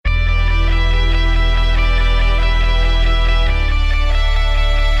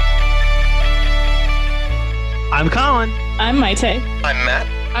I'm Colin. I'm Maite. I'm Matt.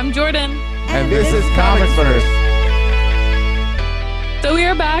 I'm Jordan. And this is Comics Verse. So we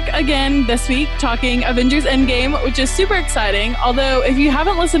are back again this week talking Avengers Endgame, which is super exciting. Although if you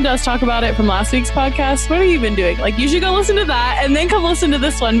haven't listened to us talk about it from last week's podcast, what have you been doing? Like, you should go listen to that and then come listen to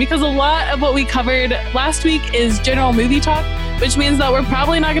this one, because a lot of what we covered last week is general movie talk, which means that we're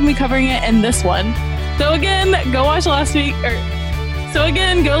probably not going to be covering it in this one. So again, go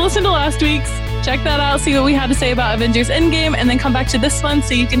listen to last week's. Check that out, see what we had to say about Avengers Endgame, and then come back to this one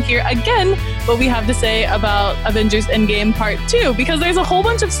so you can hear again what we have to say about Avengers Endgame Part 2, because there's a whole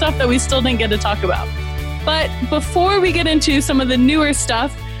bunch of stuff that we still didn't get to talk about. But before we get into some of the newer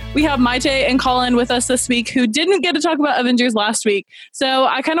stuff, we have Maite and Colin with us this week who didn't get to talk about Avengers last week. So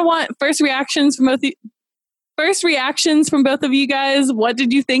I kind of want first reactions from both of you guys. What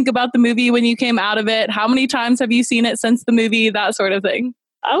did you think about the movie when you came out of it? How many times have you seen it since the movie? That sort of thing.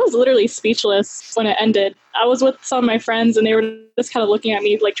 I was literally speechless when it ended. I was with some of my friends and they were just kind of looking at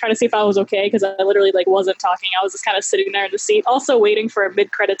me, like trying to see if I was okay, because I literally wasn't talking. I was just kind of sitting there in the seat, also waiting for a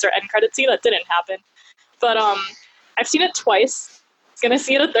mid-credits or end-credits scene. That didn't happen. But I've seen it twice. Gonna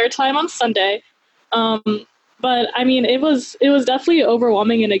see it a third time on Sunday. But I mean, it was definitely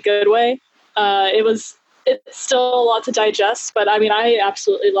overwhelming in a good way. It's still a lot to digest, but I mean, I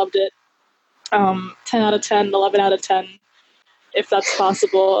absolutely loved it. 10 out of 10, 11 out of 10. If that's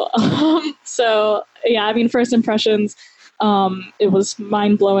possible. So yeah, I mean, first impressions, it was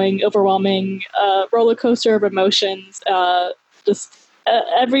mind-blowing, overwhelming, roller coaster of emotions, just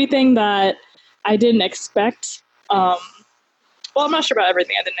everything that I didn't expect. Well, I'm not sure about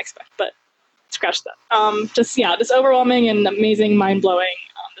everything I didn't expect, but scratch that. Just overwhelming and amazing, mind-blowing.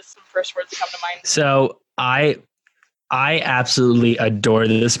 This is the first words that come to mind. So I absolutely adore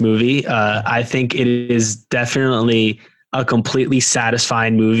this movie. I think it is definitely a completely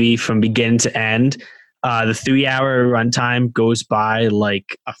satisfying movie from beginning to end. The 3-hour runtime goes by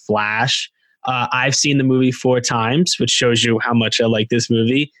like a flash. I've seen the movie 4 times, which shows you how much I like this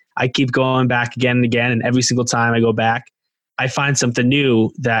movie. I keep going back again and again, and every single time I go back, I find something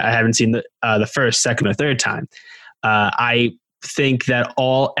new that I haven't seen the first, second, or third time. I think that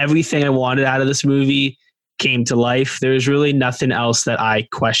everything I wanted out of this movie came to life. There's really nothing else that I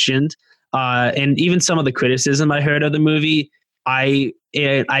questioned. And even some of the criticism I heard of the movie, I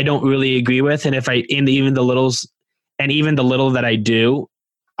don't really agree with. And even the little that I do,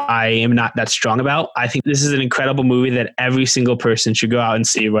 I am not that strong about. I think this is an incredible movie that every single person should go out and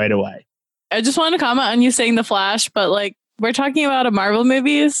see right away. I just want to comment on you saying The Flash, but we're talking about a Marvel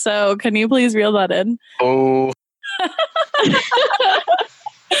movie, so can you please reel that in? Oh.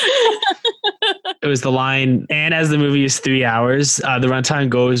 It was the line, and as the movie is 3 hours, the runtime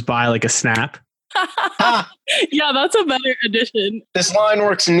goes by like a snap. Yeah, that's a better addition. This line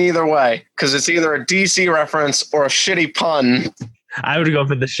works neither way, because it's either a DC reference or a shitty pun. I would go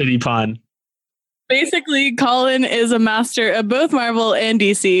for the shitty pun. Basically, Colin is a master of both Marvel and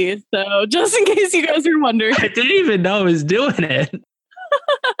DC, so just in case you guys are wondering. I didn't even know I was doing it.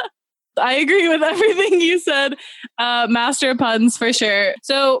 I agree with everything you said. Master of puns for sure.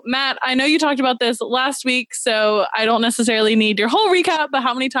 So Matt, I know you talked about this last week, so I don't necessarily need your whole recap, but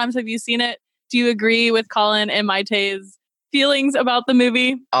how many times have you seen it? Do you agree with Colin and Maite's feelings about the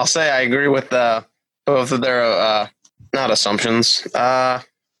movie? I'll say I agree with both of their, not assumptions,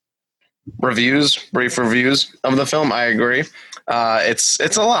 brief reviews of the film. I agree.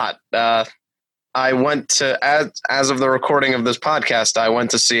 It's a lot. I went to, as of the recording of this podcast, I went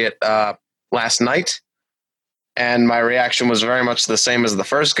to see it last night, and my reaction was very much the same as the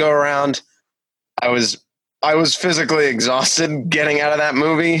first go around. I was physically exhausted getting out of that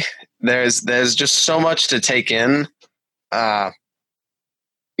movie. There's just so much to take in. Yeah,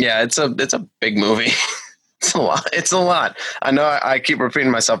 it's a big movie. It's a lot. I know I keep repeating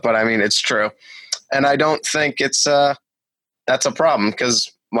myself, but I mean, it's true. And I don't think that's a problem,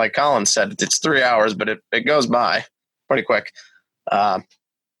 because like Colin said, it's 3 hours, but it goes by pretty quick. Yeah,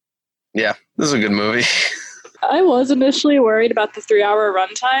 this is a good movie. I was initially worried about the 3-hour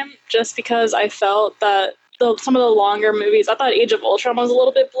runtime, just because I felt that some of the longer movies, I thought Age of Ultron was a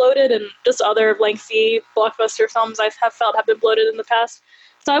little bit bloated, and just other lengthy blockbuster films I have felt have been bloated in the past.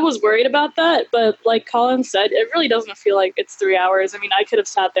 So I was worried about that, but like Colin said, it really doesn't feel like it's 3 hours. I mean, I could have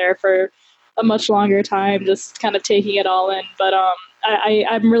sat there for a much longer time, just kind of taking it all in. But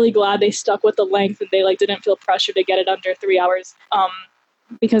I'm really glad they stuck with the length, and they didn't feel pressure to get it under 3 hours.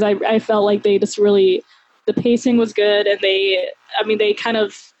 Because I felt like they just really, the pacing was good, and they kind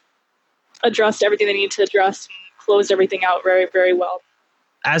of addressed everything they needed to address and closed everything out very, very well.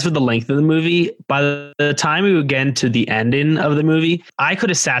 as for the length of the movie, by the time we would get into the ending of the movie, I could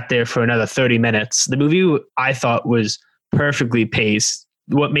have sat there for another 30 minutes. The movie I thought was perfectly paced.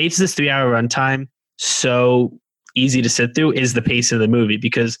 What makes this 3-hour runtime so easy to sit through is the pace of the movie,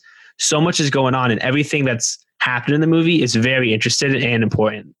 because so much is going on and everything that's happened in the movie is very interesting and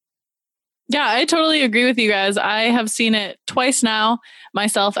important. Yeah, I totally agree with you guys. I have seen it twice now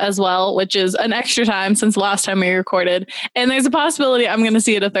myself as well, which is an extra time since the last time we recorded. And there's a possibility I'm going to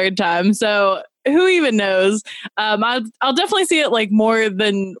see it a third time. So who even knows? I'll definitely see it like more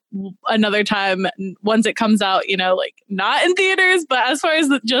than another time once it comes out, you know, like not in theaters, but as far as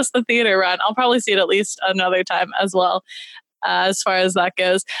just the theater run, I'll probably see it at least another time as well. As far as that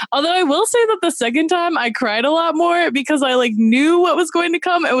goes. Although I will say that the second time I cried a lot more because I like knew what was going to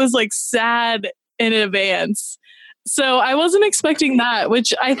come. It was like sad in advance. So I wasn't expecting that,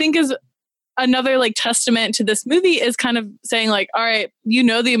 which I think is another like testament to this movie, is kind of saying like, all right, you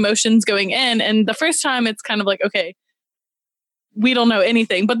know, the emotions going in. And the first time it's kind of like, okay, we don't know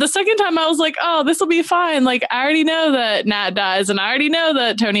anything. But the second time I was like, oh, this will be fine. Like, I already know that Nat dies and I already know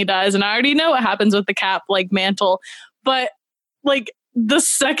that Tony dies and I already know what happens with the Cap like mantle. But like the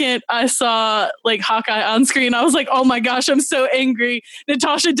second I saw like Hawkeye on screen, I was like, oh my gosh, I'm so angry.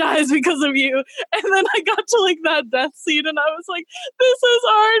 Natasha dies because of you. And then I got to like that death scene and I was like, this is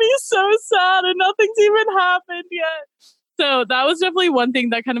already so sad and nothing's even happened yet. So that was definitely one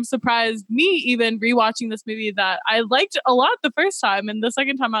thing that kind of surprised me, even rewatching this movie, that I liked a lot the first time. And the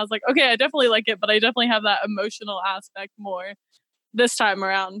second time I was like, okay, I definitely like it, but I definitely have that emotional aspect more this time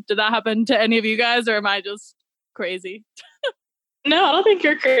around. Did that happen to any of you guys, or am I just crazy? No, I don't think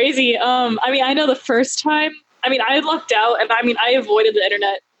you're crazy. I mean, I know the first time, I mean, I lucked out, and I mean, I avoided the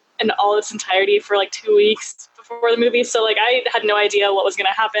internet in all its entirety for like 2 weeks before the movie. So like, I had no idea what was going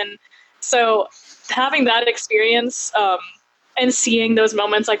to happen. So having that experience, and seeing those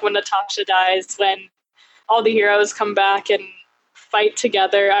moments, like when Natasha dies, when all the heroes come back and fight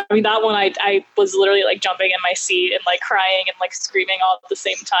together. I mean, that one, I was literally like jumping in my seat and like crying and like screaming all at the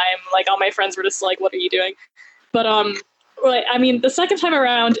same time. Like all my friends were just like, what are you doing? But, right, I mean, the second time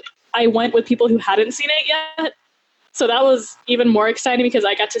around, I went with people who hadn't seen it yet. So that was even more exciting because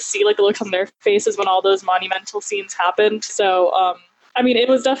I got to see like the look on their faces when all those monumental scenes happened. So, I mean, it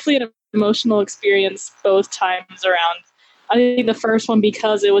was definitely an emotional experience both times around. I think the first one,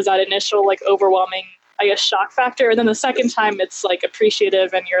 because it was that initial like overwhelming, I guess, shock factor. And then the second time it's like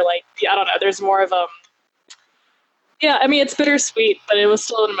appreciative and you're like, yeah, I don't know, there's more of yeah, I mean, it's bittersweet, but it was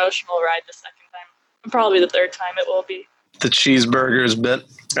still an emotional ride the second time. And probably the third time it will be. The cheeseburgers bit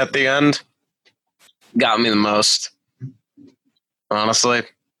at the end got me the most. Honestly,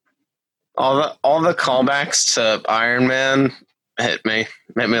 all the callbacks to Iron Man hit me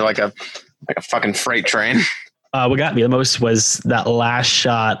like a fucking freight train. What got me the most was that last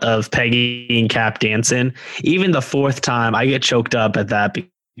shot of Peggy and Cap dancing. Even the fourth time, I get choked up at that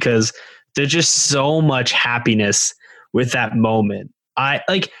because there's just so much happiness with that moment. I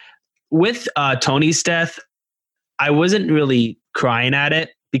like with Tony's death, I wasn't really crying at it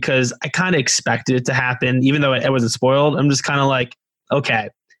because I kind of expected it to happen, even though it wasn't spoiled. I'm just kind of like, okay.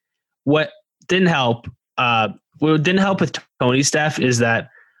 What didn't help with Tony's death is that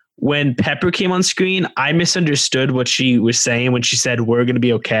when Pepper came on screen, I misunderstood what she was saying when she said, we're going to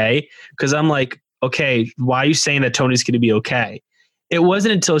be okay. Because I'm like, okay, why are you saying that Tony's going to be okay? It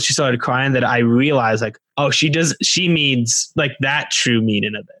wasn't until she started crying that I realized like, oh, she means like that true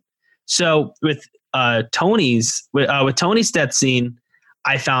meaning of it. So with Tony's death scene,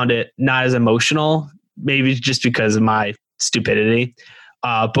 I found it not as emotional, maybe just because of my stupidity.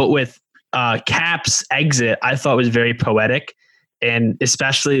 But with Cap's exit, I thought was very poetic, and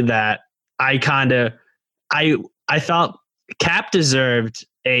especially that I thought Cap deserved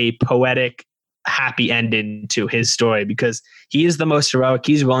a poetic, happy ending to his story because he is the most heroic.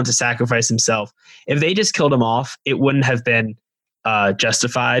 He's willing to sacrifice himself. If they just killed him off, it wouldn't have been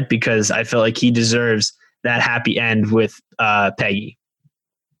justified because I feel like he deserves that happy end with Peggy.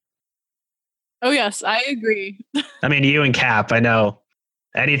 Oh yes, I agree. I mean, you and Cap, I know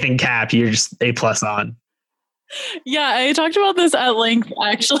anything Cap, you're just A+ on. Yeah, I talked about this at length,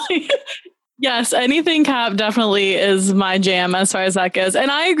 actually. Yes, anything Cap definitely is my jam as far as that goes.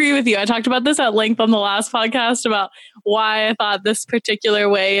 And I agree with you. I talked about this at length on the last podcast about why I thought this particular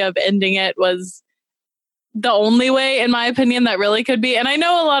way of ending it was the only way, in my opinion, that really could be. And I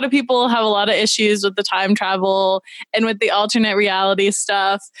know a lot of people have a lot of issues with the time travel and with the alternate reality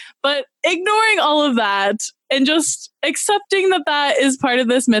stuff, but ignoring all of that and just accepting that that is part of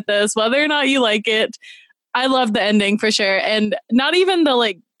this mythos, whether or not you like it, I love the ending for sure. And not even the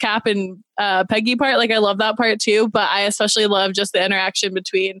like Cap and Peggy part. Like I love that part too, but I especially love just the interaction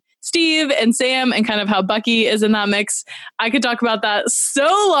between Steve and Sam and kind of how Bucky is in that mix. I could talk about that so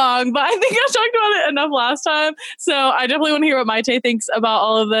long, but I think I talked about it enough last time. So I definitely want to hear what Maite thinks about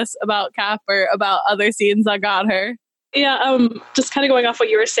all of this, about Cap or about other scenes that got her. Yeah, just kind of going off what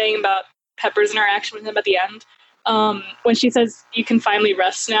you were saying about Pepper's interaction with him at the end. When she says, "You can finally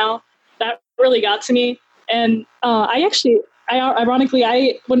rest now," that really got to me. And ironically,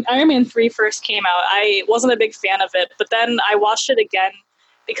 when Iron Man 3 first came out, I wasn't a big fan of it, but then I watched it again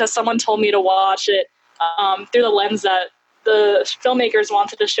because someone told me to watch it through the lens that the filmmakers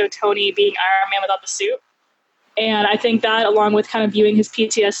wanted to show Tony being Iron Man without the suit. And I think that, along with kind of viewing his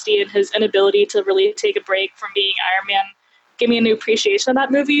PTSD and his inability to really take a break from being Iron Man, gave me a new appreciation of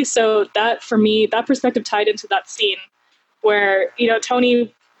that movie. So that, for me, that perspective tied into that scene where,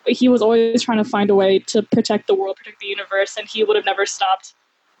 Tony, he was always trying to find a way to protect the world, protect the universe, and he would have never stopped.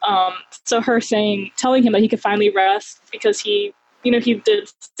 So her telling him that he could finally rest because he did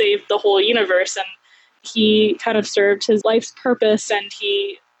save the whole universe and he kind of served his life's purpose, and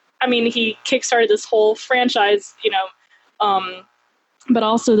he kickstarted this whole franchise, but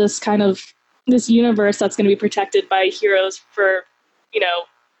also this universe that's going to be protected by heroes for,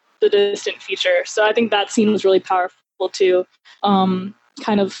 the distant future. So I think that scene was really powerful too. It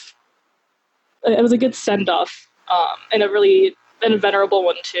was a good send off, and a venerable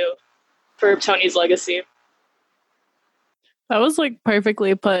one too for Tony's legacy. That was like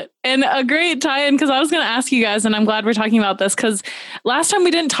perfectly put and a great tie-in, because I was going to ask you guys, and I'm glad we're talking about this, because last time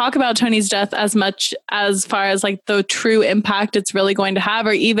we didn't talk about Tony's death as much as far as like the true impact it's really going to have,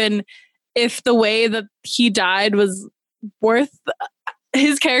 or even if the way that he died was worth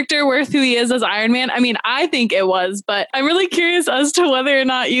his character, worth who he is as Iron Man. I mean, I think it was, but I'm really curious as to whether or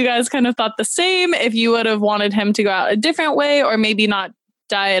not you guys kind of thought the same, if you would have wanted him to go out a different way or maybe not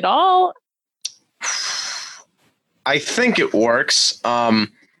die at all. I think it works. I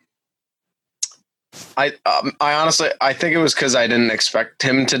honestly, I think it was because I didn't expect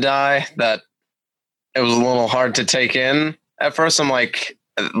him to die that it was a little hard to take in at first. I'm like,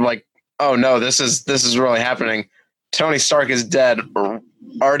 oh no, this is really happening. Tony Stark is dead.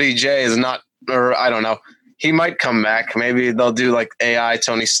 RDJ is not, or I don't know. He might come back. Maybe they'll do like AI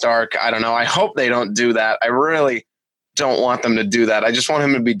Tony Stark. I don't know. I hope they don't do that. I really don't want them to do that. I just want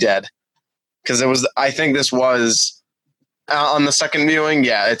him to be dead. Because I think this was on the second viewing.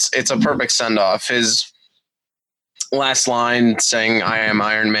 Yeah, it's a perfect send off. His last line saying, "I am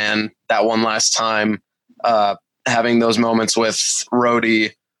Iron Man," that one last time, having those moments with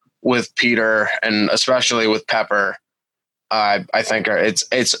Rhodey, with Peter, and especially with Pepper. I think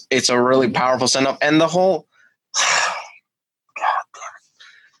it's a really powerful send off, and the whole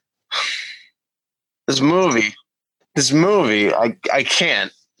this movie, I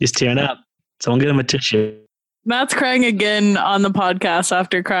can't. He's tearing up. Someone get him a tissue. Matt's crying again on the podcast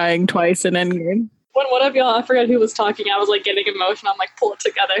after crying twice in Endgame. When one of y'all, I forgot who was talking, I was like getting emotional. I'm like, pull it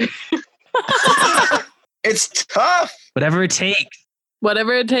together. It's tough. Whatever it takes.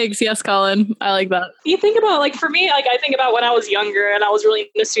 Whatever it takes. Yes, Colin. I like that. You think about, like, for me, like, I think about when I was younger and I was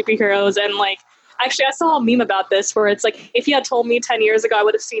really into superheroes, and like, actually, I saw a meme about this where it's like, if you had told me 10 years ago, I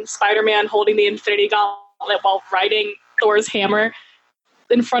would have seen Spider-Man holding the Infinity Gauntlet while riding Thor's hammer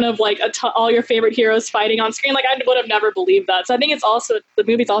in front of like all your favorite heroes fighting on screen. Like, I would have never believed that. So I think the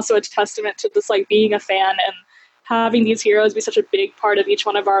movie's also a testament to just like being a fan and having these heroes be such a big part of each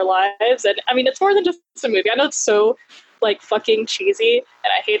one of our lives. And I mean, it's more than just a movie. I know it's so like fucking cheesy,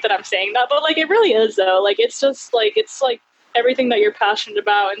 and I hate that I'm saying that, but like it really is though. Like it's like everything that you're passionate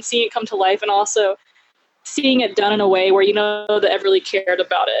about, and seeing it come to life, and also seeing it done in a way where that everyone really cared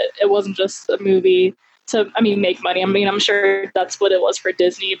about it. It wasn't just a movie to, make money. I mean, I'm sure that's what it was for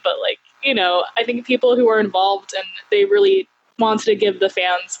Disney, but like, I think people who were involved and they really wanted to give the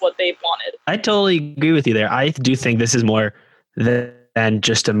fans what they wanted. I totally agree with you there. I do think this is more than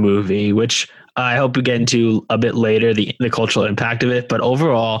just a movie, which I hope we get into a bit later, the cultural impact of it. But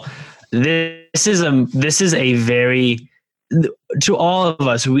overall, this is a very, to all of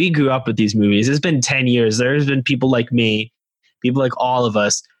us, we grew up with these movies. It's been 10 years. There's been people like me, people like all of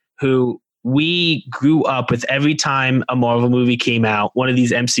us, who we grew up with. Every time a Marvel movie came out, one of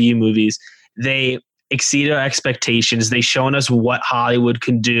these MCU movies, they exceeded our expectations. They shown us what Hollywood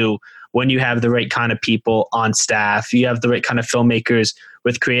can do when you have the right kind of people on staff, you have the right kind of filmmakers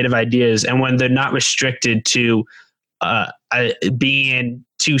with creative ideas, and when they're not restricted to being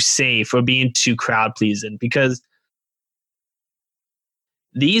too safe or being too crowd pleasing. Because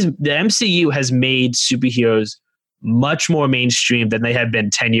the MCU has made superheroes much more mainstream than they had been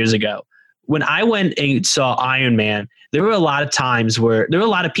 10 years ago. when I went and saw Iron Man, there were a lot of times where there were a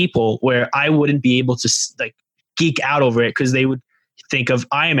lot of people where I wouldn't be able to like geek out over it because they would think of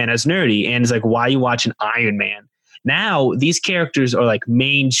Iron Man as nerdy. And it's like, why are you watching Iron Man? Now these characters are like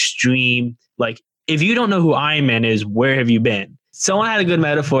mainstream. Like if you don't know who Iron Man is, where have you been? Someone had a good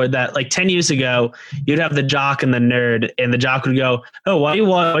metaphor that like 10 years ago, you'd have the jock and the nerd, and the jock would go, oh, why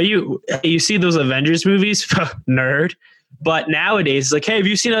you see those Avengers movies? Nerd. But nowadays, it's like, hey, have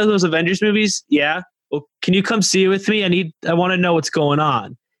you seen those Avengers movies? Yeah. Well, can you come see it with me? I want to know what's going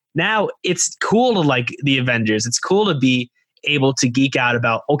on. Now it's cool to like the Avengers. It's cool to be able to geek out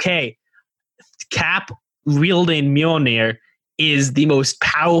about, okay, Cap wielding Mjolnir is the most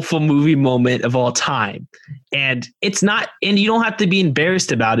powerful movie moment of all time. And it's not, and you don't have to be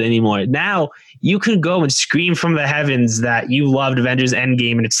embarrassed about it anymore. Now you can go and scream from the heavens that you loved Avengers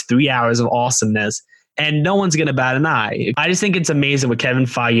Endgame and it's 3 hours of awesomeness, and no one's going to bat an eye. I just think it's amazing what Kevin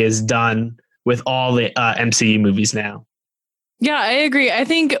Feige has done with all the MCU movies now. Yeah, I agree. I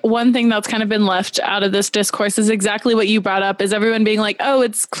think one thing that's kind of been left out of this discourse is exactly what you brought up, is everyone being like, oh,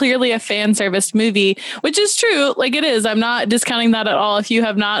 it's clearly a fan service movie, which is true. Like it is. I'm not discounting that at all. If you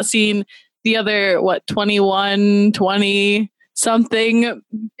have not seen the other, 21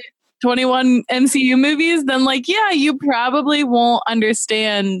 MCU movies, then like, yeah, you probably won't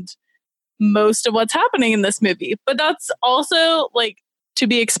understand most of what's happening in this movie. But that's also like to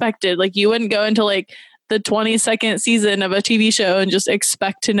be expected. Like you wouldn't go into like the 22nd season of a TV show and just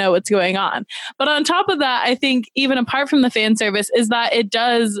expect to know what's going on. But on top of that, I think even apart from the fan service is that it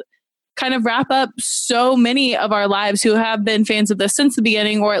does kind of wrap up so many of our lives who have been fans of this since the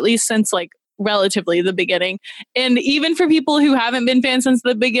beginning, or at least since like relatively the beginning. And even for people who haven't been fans since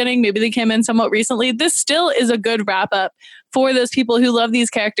the beginning, maybe they came in somewhat recently, this still is a good wrap up for those people who love these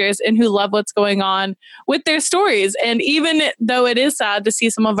characters and who love what's going on with their stories. And even though it is sad to see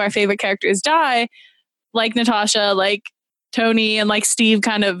some of our favorite characters die, like Natasha, like Tony, and like Steve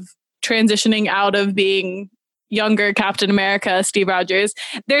kind of transitioning out of being younger Captain America, Steve Rogers,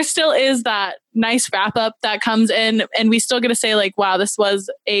 there still is that nice wrap up that comes in, and we still get to say like, wow, this was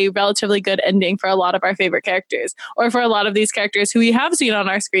a relatively good ending for a lot of our favorite characters, or for a lot of these characters who we have seen on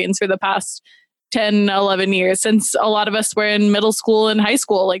our screens for the past 10, 11 years, since a lot of us were in middle school and high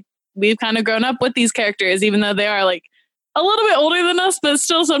school. Like we've kind of grown up with these characters, even though they are like a little bit older than us, but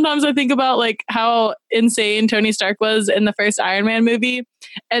still sometimes I think about like how insane Tony Stark was in the first Iron Man movie,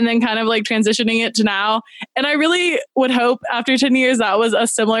 and then kind of like transitioning it to now. And I really would hope after 10 years that was a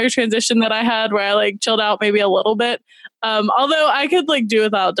similar transition that I had, where I like chilled out maybe a little bit. Although I could like do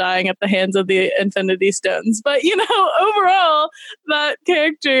without dying at the hands of the Infinity Stones. But you know, overall, that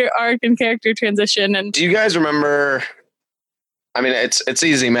character arc and character transition. And do you guys remember, I mean, it's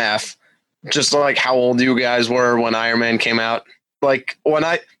easy math, just like how old you guys were when Iron Man came out. Like when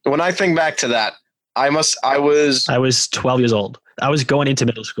I think back to that, I was 12 years old. I was going into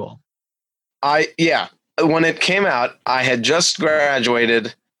middle school. When it came out, I had just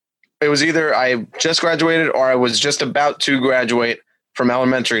graduated. It was either I just graduated or I was just about to graduate from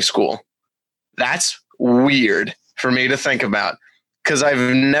elementary school. That's weird for me to think about, because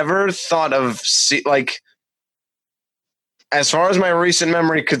I've never thought of like, as far as my recent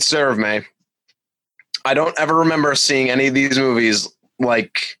memory could serve me, I don't ever remember seeing any of these movies,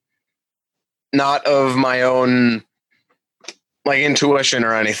 like, not of my own, like, intuition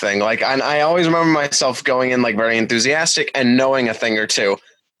or anything. Like, I always remember myself going in, like, very enthusiastic and knowing a thing or two.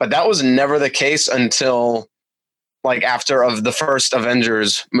 But that was never the case until, like, after of the first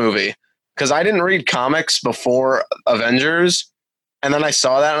Avengers movie. Because I didn't read comics before Avengers. And then I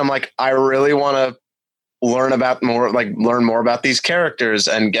saw that and I'm like, I really want to learn more about these characters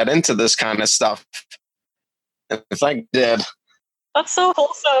and get into this kind of stuff. And I did. That's so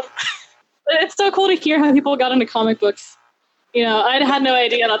wholesome. It's so cool to hear how people got into comic books. You know, I had no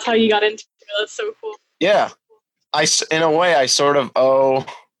idea that's how you got into it. That's so cool. Yeah. In a way, I sort of owe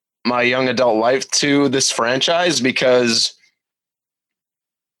my young adult life to this franchise, because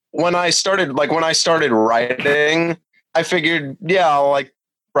when I started writing, I figured, yeah, I'll like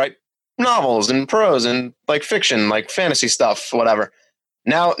write novels and prose and like fiction, like fantasy stuff, whatever.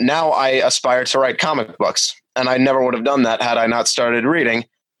 Now I aspire to write comic books, and I never would have done that had I not started reading,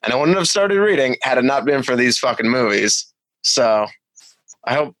 and I wouldn't have started reading had it not been for these fucking movies. So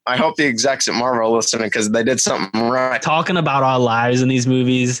I hope the execs at Marvel are listening, because they did something right. Talking about our lives in these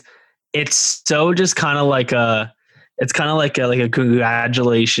movies, it's so just kind of like a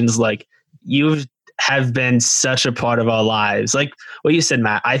congratulations, like you have been such a part of our lives. Like what you said,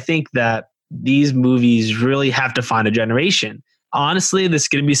 Matt, I think that these movies really have to find a generation. Honestly, there's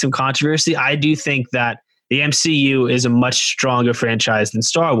going to be some controversy. I do think that the MCU is a much stronger franchise than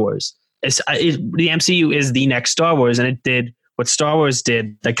Star Wars. the MCU is the next Star Wars, and it did what Star Wars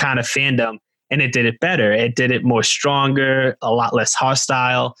did, the kind of fandom, and it did it better. It did it more stronger, a lot less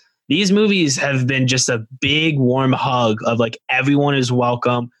hostile. These movies have been just a big warm hug of like everyone is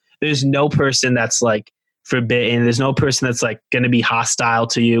welcome. There's no person that's like forbidden. There's no person that's like going to be hostile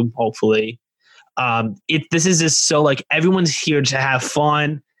to you. Hopefully, this is just so like everyone's here to have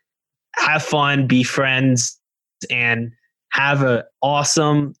fun, be friends, and have an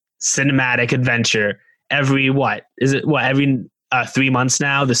awesome cinematic adventure every 3 months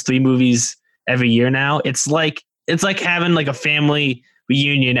now. There's 3 movies every year now. It's like having like a family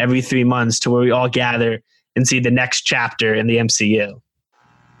reunion every 3 months to where we all gather and see the next chapter in the MCU.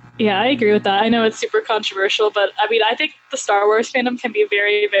 Yeah, I agree with that. I know it's super controversial, but I mean, I think the Star Wars fandom can be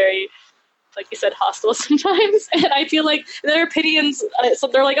very, very, like you said, hostile sometimes. And I feel like their opinions, so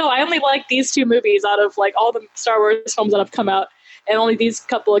they're like, oh, I only like these 2 movies out of like all the Star Wars films that have come out, and only these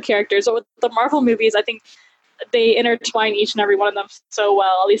couple of characters. So with the Marvel movies, I think they intertwine each and every one of them so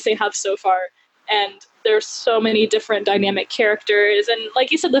well. At least they have so far. And there's so many different dynamic characters. And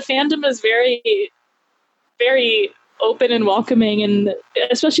like you said, the fandom is very, very open and welcoming, and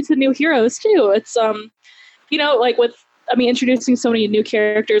especially to new heroes too. It's, like introducing so many new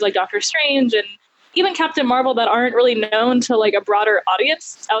characters like Doctor Strange and even Captain Marvel that aren't really known to like a broader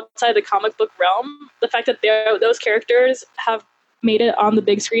audience outside the comic book realm. The fact that those characters have made it on the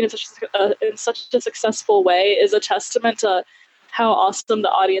big screen in such a successful way is a testament to how awesome the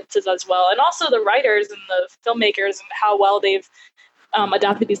audience is as well. And also the writers and the filmmakers and how well they've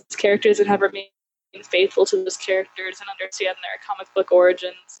adapted these characters and have remained faithful to those characters and understand their comic book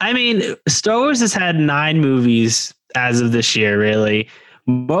origins. I mean, Star Wars has had 9 movies as of this year, really.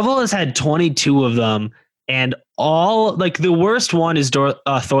 Marvel has had 22 of them, and all like the worst one is Thor: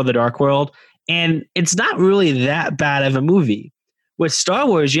 The Dark World, and it's not really that bad of a movie. With Star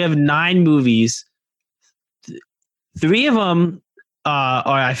Wars, you have 9 movies. 3 of them are,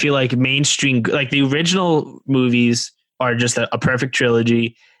 I feel like, mainstream. Like the original movies are just a perfect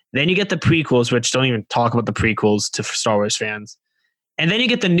trilogy. Then you get the prequels, which don't even talk about the prequels to Star Wars fans. And then you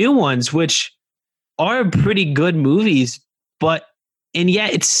get the new ones, which are pretty good movies, and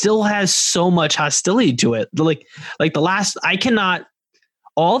yet it still has so much hostility to it. Like the last,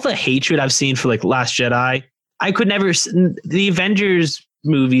 all the hatred I've seen for like Last Jedi, I could never, the Avengers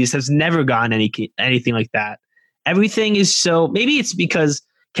movies has never gotten anything like that. Everything is so, maybe it's because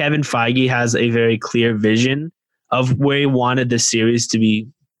Kevin Feige has a very clear vision of where he wanted the series to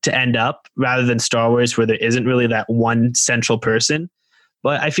end up, rather than Star Wars, where there isn't really that one central person.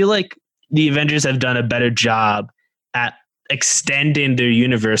 But I feel like the Avengers have done a better job at extending their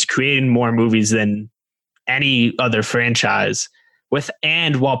universe, creating more movies than any other franchise,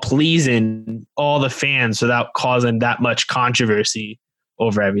 while pleasing all the fans without causing that much controversy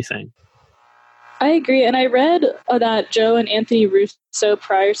over everything. I agree. And I read that Joe and Anthony Russo,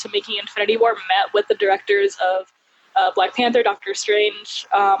 prior to making Infinity War, met with the directors of Black Panther, Doctor Strange,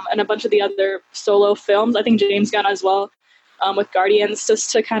 and a bunch of the other solo films. I think James Gunn as well, with Guardians,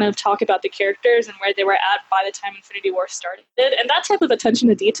 just to kind of talk about the characters and where they were at by the time Infinity War started. And that type of attention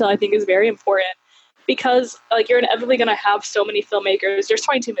to detail, I think, is very important, because like you're inevitably going to have so many filmmakers. There's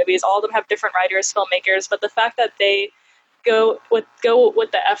 22 movies. All of them have different writers, filmmakers, but the fact that they go with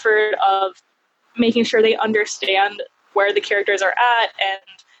the effort of making sure they understand where the characters are at and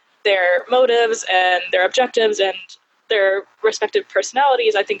their motives and their objectives and their respective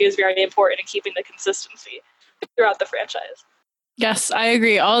personalities, I think is very important in keeping the consistency throughout the franchise. Yes, I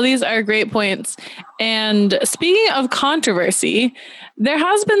agree. All these are great points. And speaking of controversy, there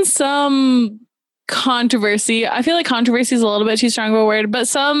has been some controversy. I feel like controversy is a little bit too strong of a word, but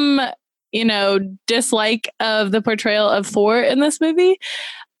some, dislike of the portrayal of Thor in this movie.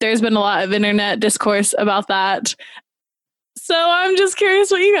 There's been a lot of internet discourse about that. So I'm just curious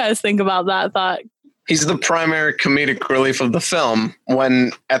what you guys think about that thought. He's the primary comedic relief of the film,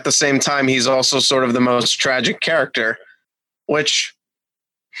 when at the same time he's also sort of the most tragic character, which,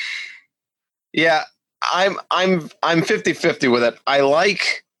 yeah, I'm 50-50 with it. I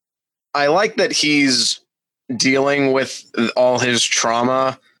like that he's dealing with all his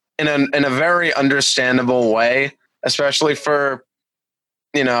trauma in a very understandable way, especially for,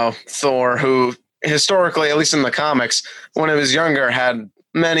 Thor, who historically, at least in the comics, when he was younger, had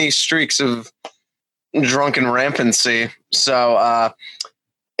many streaks of drunken rampancy. So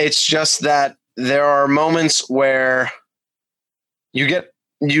it's just that there are moments where you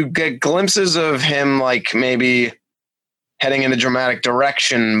get glimpses of him, like maybe heading in a dramatic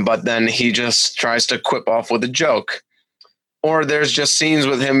direction, but then he just tries to quip off with a joke. Or there's just scenes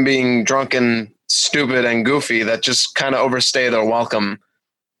with him being drunk and stupid and goofy that just kind of overstay their welcome.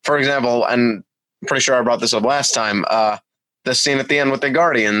 for example, and I'm pretty sure I brought this up last time, the scene at the end with the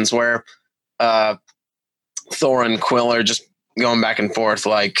Guardians where Thor and Quill are just going back and forth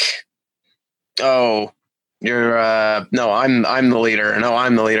like, oh, you're no, I'm the leader. No,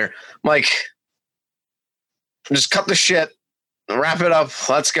 I'm the leader. Like, just cut the shit, wrap it up.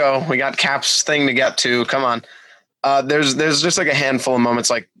 Let's go. We got Cap's thing to get to. Come on. There's just like a handful of moments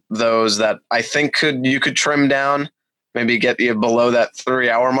like those that I think you could trim down, maybe get you below that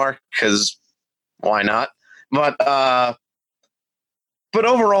 3-hour mark, because why not? But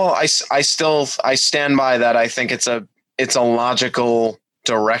overall, I stand by that. I think it's a logical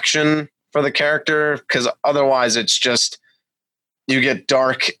direction for the character, because otherwise it's just you get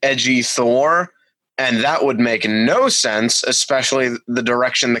dark, edgy Thor, and that would make no sense, especially the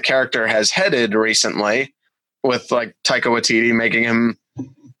direction the character has headed recently, with like Taika Waititi making him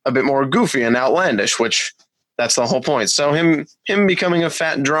a bit more goofy and outlandish, which that's the whole point. So him becoming a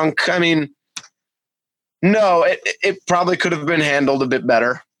fat drunk, I mean, no, it probably could have been handled a bit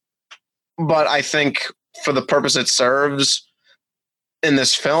better, but I think for the purpose it serves in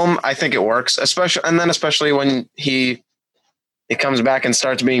this film, I think it works, especially when he comes back and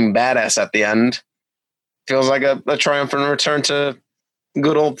starts being badass at the end. Feels like a triumphant return to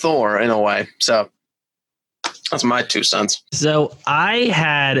good old Thor in a way. So that's my 2 cents. So I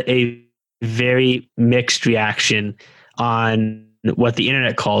had a very mixed reaction on what the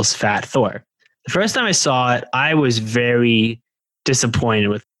internet calls fat Thor. The first time I saw it, I was very disappointed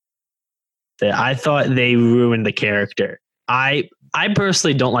with it. I thought they ruined the character. I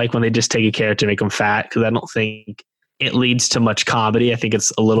personally don't like when they just take a character and make him fat, because I don't think it leads to much comedy. I think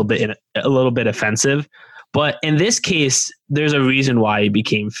it's a little bit offensive. But in this case, there's a reason why he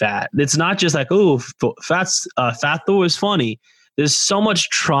became fat. It's not just like, oh, fat Thor is funny. There's so much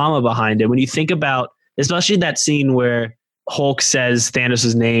trauma behind it. When you think about, especially that scene where Hulk says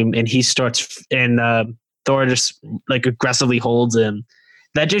Thanos' name and he starts, and Thor just like aggressively holds him.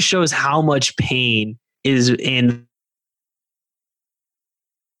 That just shows how much pain is in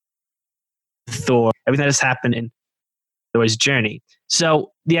Thor. Everything that has happened in Thor's journey.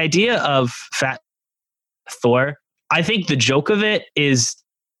 So the idea of fat Thor, I think the joke of it is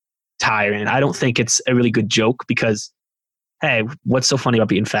tiring. I don't think it's a really good joke, because, hey, what's so funny about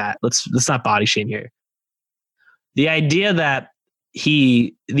being fat? Let's not body shame here. The idea that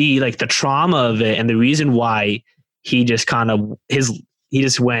the trauma of it and the reason why he just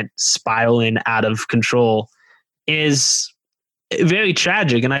went spiraling out of control is very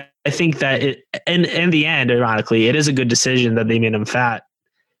tragic. And I think that in the end, ironically, it is a good decision that they made him fat,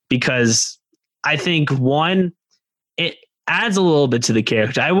 because I think, one, it adds a little bit to the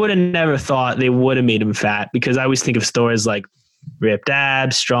character. I would have never thought they would have made him fat, because I always think of Thor as like ripped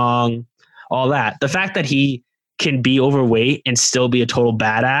abs, strong, all that. The fact that he can be overweight and still be a total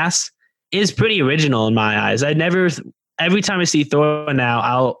badass is pretty original in my eyes. Every time I see Thor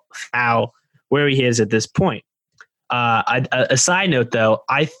now, where he is at this point. A side note though,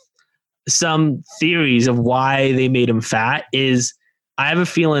 some theories of why they made him fat is, I have a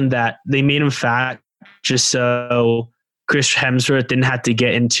feeling that they made him fat just so Chris Hemsworth didn't have to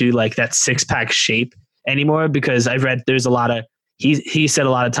get into like that 6-pack shape anymore, because I've read there's a lot of, he said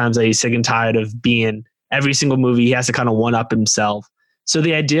a lot of times that he's sick and tired of being, every single movie he has to kind of one up himself. So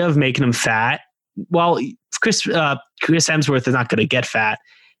the idea of making him fat, well, Chris Hemsworth is not going to get fat.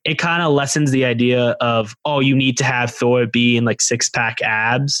 It kind of lessens the idea of, oh, you need to have Thor be in like 6-pack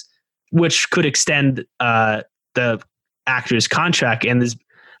abs, which could extend the actor's contract and his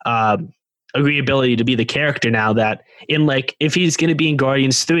agreeability to be the character now, that in like, if he's going to be in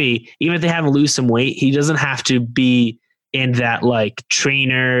Guardians 3, even if they have him lose some weight, he doesn't have to be in that like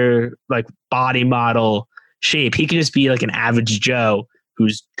trainer, like body model shape. He can just be like an average Joe who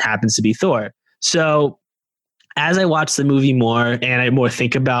happens to be Thor. So as I watch the movie more and I more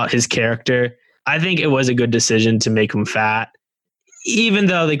think about his character, I think it was a good decision to make him fat, even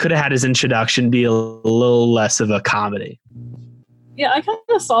though they could have had his introduction be a little less of a comedy. Yeah, I kind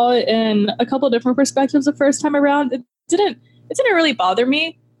of saw it in a couple of different perspectives the first time around. It didn't really bother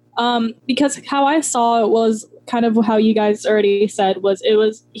me, because how I saw it was kind of how you guys already said,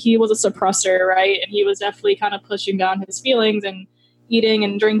 he was a suppressor, right? And he was definitely kind of pushing down his feelings and eating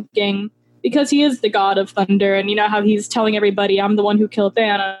and drinking, because he is the god of thunder. And you know how he's telling everybody, I'm the one who killed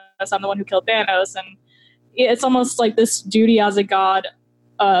Thanos. And it's almost like this duty as a god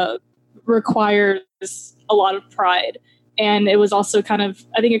requires a lot of pride. And it was also I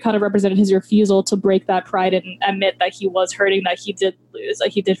think it kind of represented his refusal to break that pride and admit that he was hurting, that he did lose, that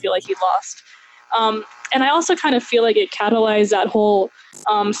he did feel like he lost. And I also kind of feel like it catalyzed that whole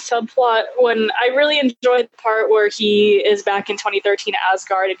subplot when I really enjoyed the part where he is back in 2013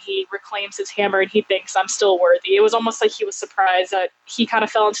 Asgard and he reclaims his hammer and he thinks I'm still worthy. It was almost like he was surprised that he kind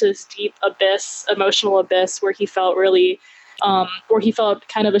of fell into this deep abyss, emotional abyss, where he felt really, where he felt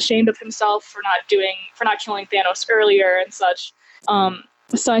kind of ashamed of himself for not killing Thanos earlier and such.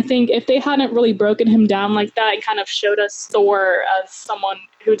 So I think if they hadn't really broken him down like that and kind of showed us Thor as someone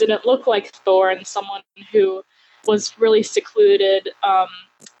who didn't look like Thor and someone who was really secluded,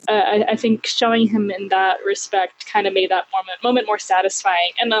 I think showing him in that respect kind of made that moment more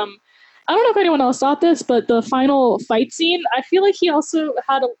satisfying. And I don't know if anyone else thought this, but the final fight scene, I feel like he also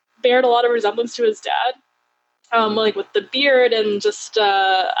bared a lot of resemblance to his dad. Like with the beard and just,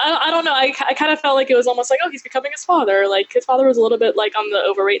 I don't know. I kind of felt like it was almost like, oh, he's becoming his father. Like his father was a little bit like on the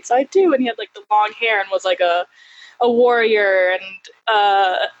overweight side too. And he had like the long hair and was like a warrior. And,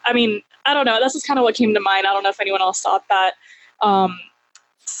 I mean, I don't know. That's just kind of what came to mind. I don't know if anyone else thought that.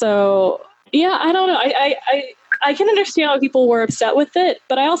 So yeah, I don't know. I can understand why people were upset with it,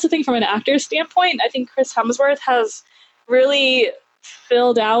 but I also think from an actor's standpoint, I think Chris Hemsworth has really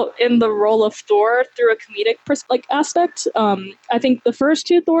filled out in the role of Thor through a comedic aspect. I think the first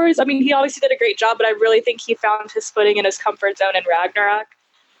two Thors, I mean, he obviously did a great job, but I really think he found his footing in his comfort zone in Ragnarok.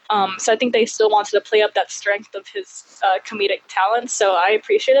 So I think they still wanted to play up that strength of his comedic talent. So I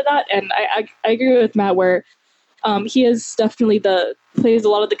appreciated that. And I agree with Matt where he is definitely plays a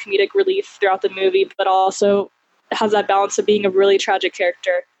lot of the comedic relief throughout the movie, but also has that balance of being a really tragic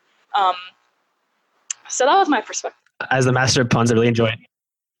character. So that was my perspective. As the master of puns, I really enjoyed it.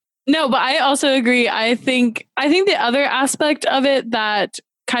 No, but I also agree. I think the other aspect of it that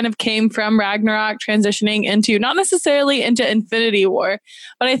kind of came from Ragnarok transitioning into, not necessarily into Infinity War,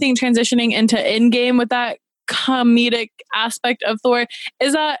 but I think transitioning into Endgame with that comedic aspect of Thor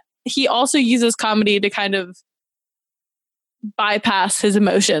is that he also uses comedy to kind of bypass his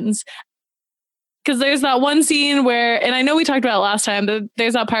emotions. Because there's that one scene where, and I know we talked about it last time, but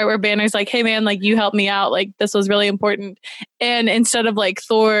there's that part where Banner's like, hey man, like you helped me out. Like this was really important. And instead of like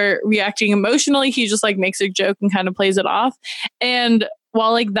Thor reacting emotionally, he just like makes a joke and kind of plays it off. And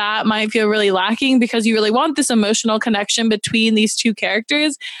while like that might feel really lacking because you really want this emotional connection between these two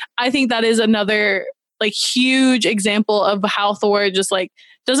characters, I think that is another like huge example of how Thor just like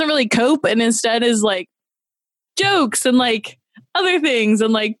doesn't really cope and instead is like jokes and like other things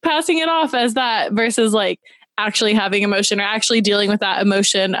and like passing it off as that versus like actually having emotion or actually dealing with that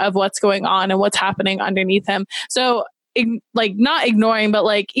emotion of what's going on and what's happening underneath him. So like not ignoring, but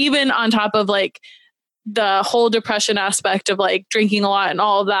like even on top of like the whole depression aspect of like drinking a lot and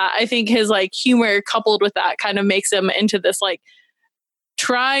all of that, I think his like humor coupled with that kind of makes him into this like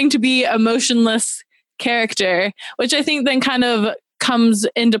trying to be emotionless character, which I think then kind of comes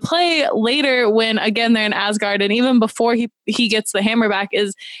into play later when again they're in Asgard and even before he gets the hammer back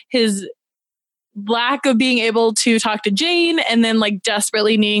is his lack of being able to talk to Jane and then like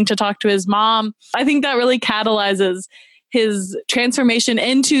desperately needing to talk to his mom. I think that really catalyzes his transformation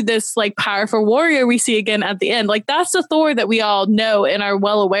into this like powerful warrior we see again at the end. Like that's the Thor that we all know and are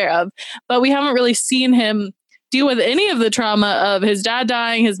well aware of, but we haven't really seen him deal with any of the trauma of his dad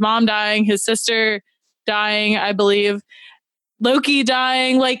dying, his mom dying, his sister dying, I believe, Loki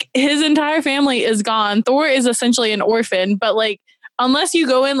dying. Like his entire family is gone. Thor is essentially an orphan, but like unless you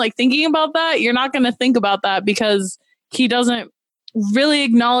go in like thinking about that, you're not going to think about that because he doesn't really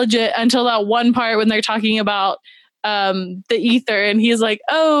acknowledge it until that one part when they're talking about the ether and he's like,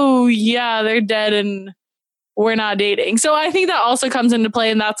 oh yeah, they're dead and we're not dating. So I think that also comes into play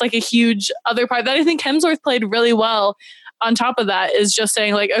and that's like a huge other part that I think Hemsworth played really well. On top of that is just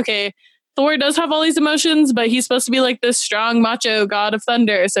saying like, okay, Thor does have all these emotions, but he's supposed to be like this strong, macho god of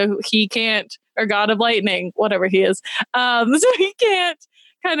thunder. So he can't, or god of lightning, whatever he is. So he can't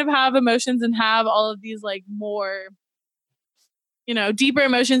kind of have emotions and have all of these like more, you know, deeper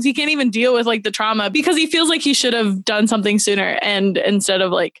emotions. He can't even deal with like the trauma because he feels like he should have done something sooner and instead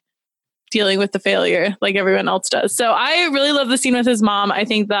of like dealing with the failure like everyone else does. So I really love the scene with his mom. I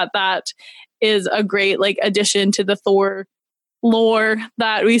think that is a great like addition to the Thor lore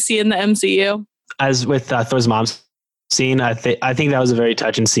that we see in the MCU. As with Thor's mom's scene, I think that was a very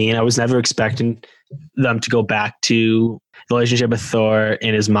touching scene. I was never expecting them to go back to the relationship with Thor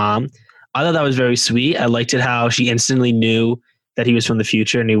and his mom. I thought that was very sweet. I liked it how she instantly knew that he was from the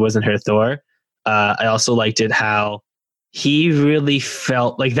future and he wasn't her Thor. I also liked it how he really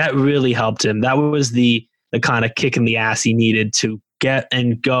felt like that really helped him. That was the kind of kick in the ass he needed to get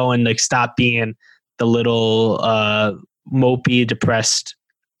and go and like stop being the little mopey, depressed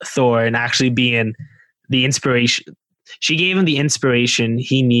Thor and actually being the inspiration. She gave him the inspiration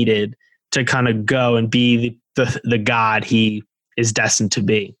he needed to kind of go and be the god he is destined to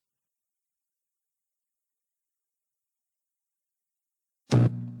be.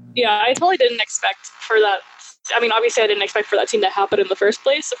 Yeah, I totally didn't expect for that. I mean, obviously, I didn't expect for that scene to happen in the first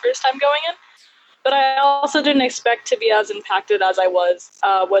place, the first time going in. But I also didn't expect to be as impacted as I was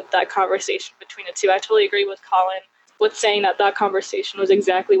with that conversation between the two. I totally agree with Colin with saying that conversation was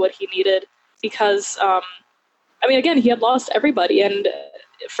exactly what he needed. Because, I mean, again, he had lost everybody. And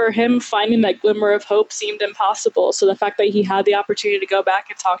for him, finding that glimmer of hope seemed impossible. So the fact that he had the opportunity to go back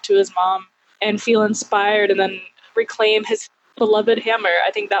and talk to his mom and feel inspired and then reclaim his beloved hammer,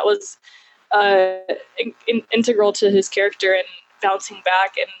 I think that was integral to his character and bouncing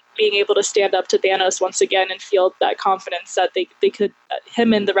back and being able to stand up to Thanos once again and feel that confidence that they could,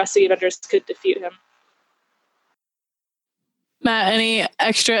 him and the rest of the Avengers could defeat him. Matt, any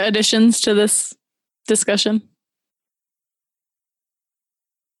extra additions to this discussion?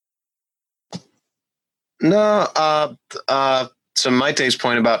 No, to Maite's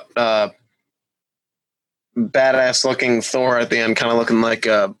point about badass looking Thor at the end, kind of looking like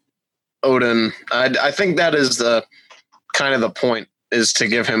Odin. I think that is the kind of the point, is to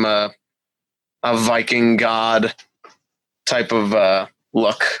give him a Viking god type of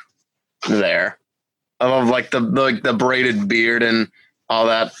look there. I love like the braided beard and all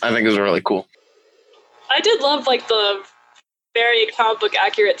that. I think is really cool. I did love like the very comic book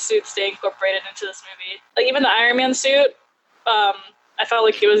accurate suits they incorporated into this movie. Like even the Iron Man suit, I felt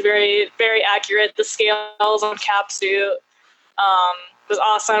like it was very, very accurate. The scales on Cap's suit was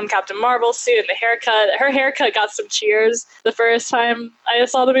awesome. Captain Marvel's suit and the haircut. Her haircut got some cheers the first time I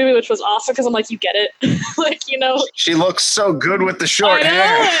saw the movie, which was awesome because I'm like, you get it. Like, you know. She looks so good with the short hair.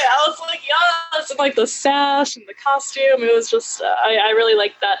 I was like, yes. And like the sash and the costume. It was just, I really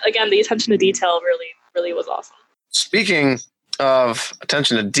liked that. Again, the attention to detail really, really was awesome. Speaking of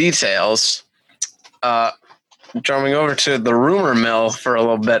attention to details, jumping over to the rumor mill for a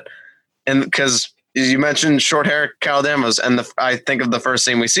little bit, and because you mentioned short hair Carol Danvers, and I think of the first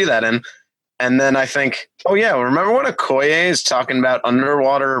scene we see that in, and then I think, oh yeah, remember when Okoye is talking about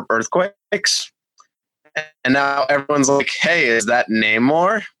underwater earthquakes? And now everyone's like, hey, is that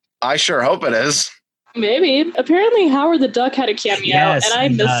Namor? I sure hope it is. Maybe. Apparently Howard the Duck had a cameo, Yes, and I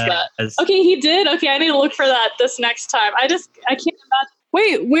missed that. Okay, he did? Okay, I need to look for that this next time. I can't imagine.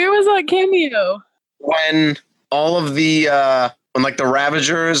 Wait, where was that cameo? When all of the when like the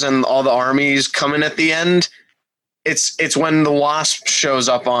Ravagers and all the armies come in at the end, it's when the Wasp shows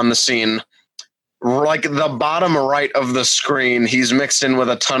up on the scene. Like the bottom right of the screen, he's mixed in with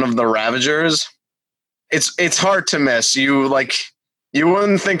a ton of the Ravagers. It's hard to miss. You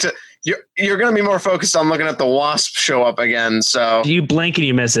wouldn't think to. You're going to be more focused on looking at the Wasp show up again. So you blink and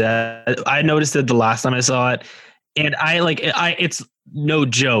you miss it. I noticed it the last time I saw it, and it's no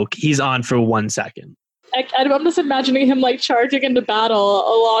joke. He's on for 1 second. I'm just imagining him like charging into battle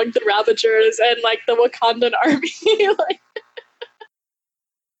along the Ravagers and like the Wakandan army, like,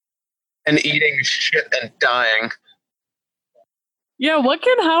 and eating shit and dying. Yeah, what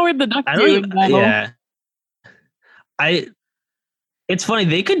can Howard the Duck do in battle? Yeah, It's funny,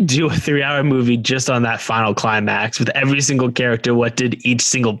 they could do a 3-hour movie just on that final climax with every single character. What did each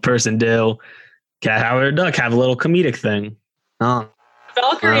single person do? Cat Howard Duck have a little comedic thing.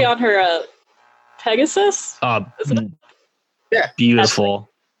 Valkyrie on her Pegasus? Yeah. Beautiful.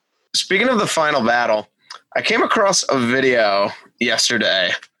 Speaking of the final battle, I came across a video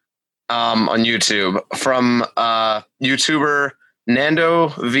yesterday on YouTube from YouTuber Nando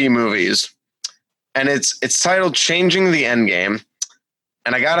V Movies. And it's titled Changing the Endgame.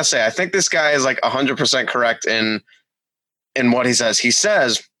 And I gotta say, I think this guy is like 100% correct in what he says. He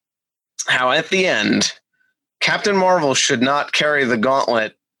says how at the end, Captain Marvel should not carry the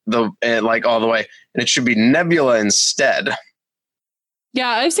gauntlet all the way, and it should be Nebula instead. Yeah,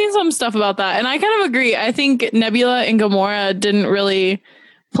 I've seen some stuff about that, and I kind of agree. I think Nebula and Gamora didn't really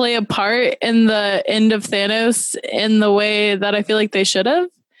play a part in the end of Thanos in the way that I feel like they should have,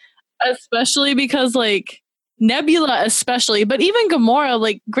 especially because like Nebula especially, but even Gamora,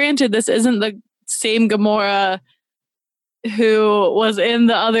 like granted, this isn't the same Gamora who was in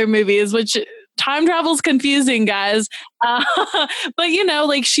the other movies, which time travel's confusing, guys. But you know,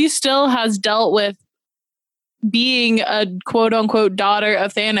 like she still has dealt with being a quote unquote daughter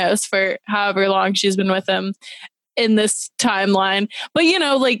of Thanos for however long she's been with him in this timeline. But you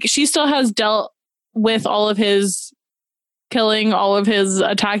know, like she still has dealt with all of his killing, all of his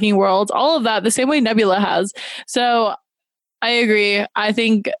attacking worlds, all of that the same way Nebula has. So I agree. I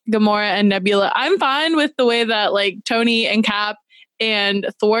think Gamora and Nebula, I'm fine with the way that like Tony and Cap and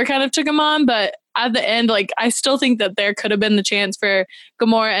Thor kind of took him on. But at the end, like, I still think that there could have been the chance for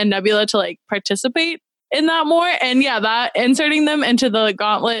Gamora and Nebula to like participate in that more. And yeah, that inserting them into the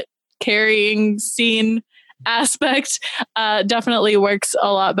gauntlet carrying scene aspect definitely works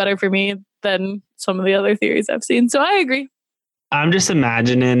a lot better for me than some of the other theories I've seen. So I agree. I'm just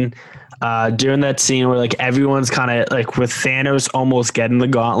imagining during that scene where like everyone's kind of like with Thanos almost getting the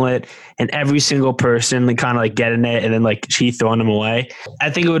gauntlet and every single person like kind of like getting it and then like she throwing them away. I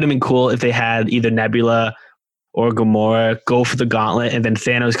think it would have been cool if they had either Nebula or Gamora go for the gauntlet and then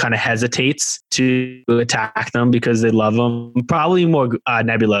Thanos kind of hesitates to attack them because they love him. Probably more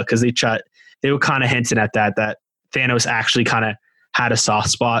Nebula because they were kind of hinting at that Thanos actually kind of had a soft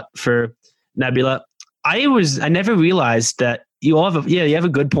spot for Nebula. I never realized that you have a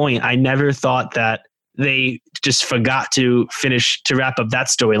good point. I never thought that they just forgot to wrap up that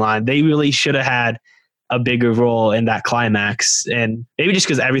storyline. They really should have had a bigger role in that climax. And maybe just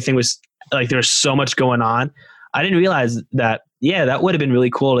because everything was like, there was so much going on. I didn't realize that, that would have been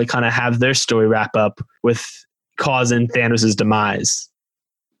really cool to kind of have their story wrap up with causing Thanos' demise.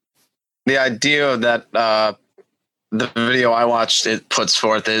 The idea that the video I watched it puts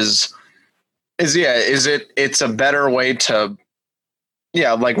forth it's a better way to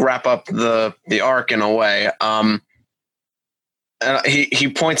like wrap up the arc in a way. And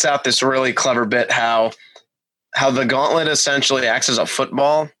he points out this really clever bit how the gauntlet essentially acts as a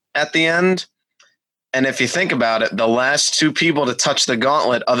football at the end. And if you think about it, the last two people to touch the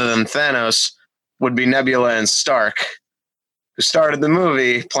gauntlet other than Thanos would be Nebula and Stark, who started the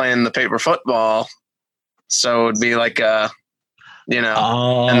movie playing the paper football. So it would be like and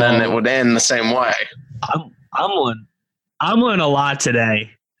then it would end the same way. I'm learning a lot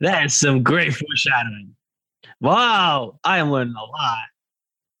today. That is some great foreshadowing. Wow, I am learning a lot.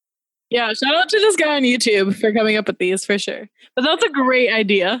 Yeah, shout out to this guy on YouTube for coming up with these for sure. But that's a great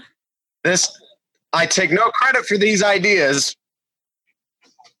idea. I take no credit for these ideas.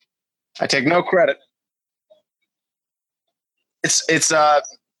 I take no credit. It's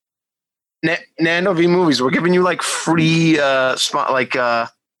Nando V Movies. We're giving you like free spot, like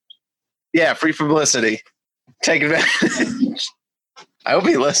free publicity. Take advantage. I hope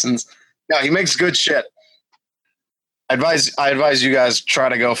he listens. No, he makes good shit. I advise you guys try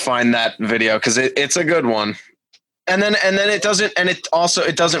to go find that video because it's a good one. And then it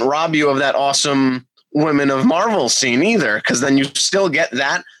doesn't rob you of that awesome Women of Marvel scene either, because then you still get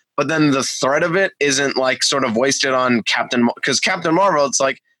that, but then the thread of it isn't like sort of wasted on because Captain Marvel, it's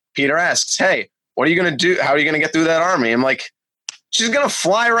like Peter asks, hey, what are you going to do? How are you going to get through that army? I'm like, she's going to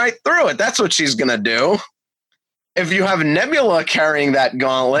fly right through it. That's what she's going to do. If you have Nebula carrying that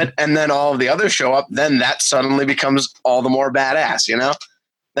gauntlet and then all of the others show up, then that suddenly becomes all the more badass, you know?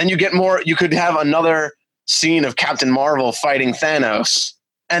 Then you get more, you could have another scene of Captain Marvel fighting Thanos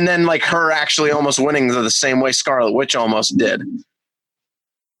and then like her actually almost winning the same way Scarlet Witch almost did.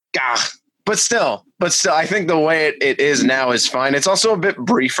 Gah. But still, I think the way it is now is fine. It's also a bit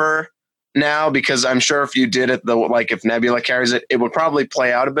briefer now because I'm sure if you did it, if Nebula carries it, it would probably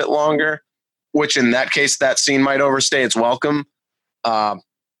play out a bit longer, which in that case, that scene might overstay its welcome. And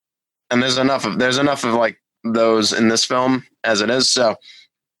there's enough of like those in this film as it is. So,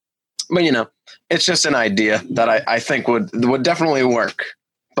 but it's just an idea that I think would definitely work.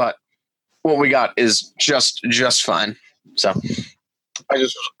 But what we got is just fine. So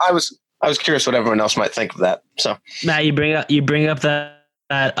I was curious what everyone else might think of that. So Matt, you bring up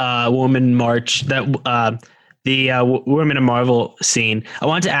that woman march, that the Women of Marvel scene. I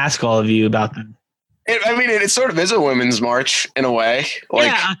wanted to ask all of you about them. It sort of is a women's march in a way. Like,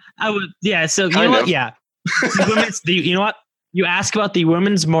 yeah, I would. Yeah, so you know what? Yeah, you know what? You ask about the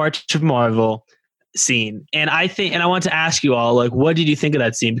Women's March of Marvel scene, and I want to ask you all, like, what did you think of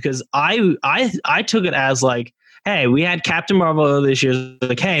that scene? Because I took it as like, hey, we had Captain Marvel this year.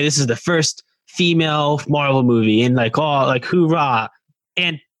 Like, hey, this is the first female Marvel movie, and like, oh, like, hoorah!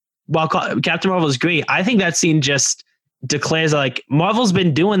 And while Captain Marvel is great, I think that scene just declares like Marvel's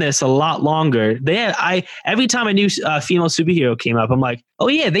been doing this a lot longer. Every time a new female superhero came up, I'm like, oh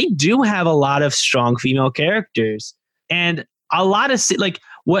yeah, they do have a lot of strong female characters, and a lot of like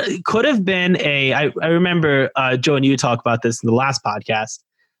what could have been I remember Joe and you talk about this in the last podcast.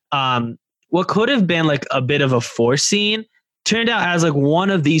 What could have been like a bit of a force scene turned out as like one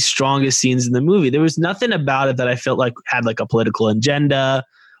of the strongest scenes in the movie. There was nothing about it that I felt like had like a political agenda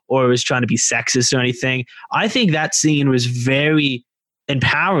or was trying to be sexist or anything. I think that scene was very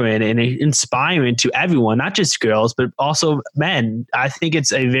empowering and inspiring to everyone, not just girls, but also men. I think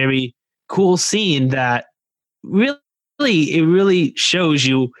it's a very cool scene that really shows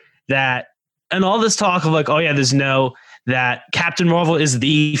you that, and all this talk of like, oh yeah, there's no that Captain Marvel is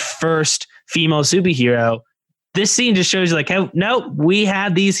the first female superhero. This scene just shows you like, hey, no, we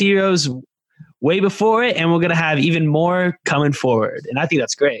had these heroes way before it, and we're going to have even more coming forward. And I think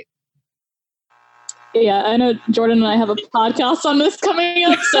that's great. Yeah, I know Jordan and I have a podcast on this coming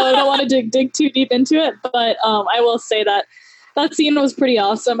up, so I don't want to dig too deep into it. But I will say that scene was pretty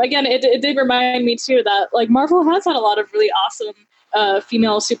awesome. Again, it did remind me too that like Marvel has had a lot of really awesome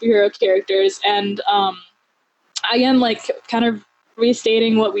female superhero characters, and again, like kind of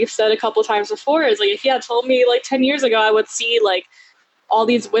restating what we've said a couple times before is like if you had told me like 10 years ago I would see like all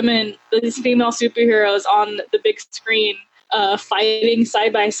these women, these female superheroes on the big screen fighting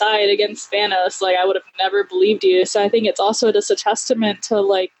side by side against Thanos, like I would have never believed you. So I think it's also just a testament to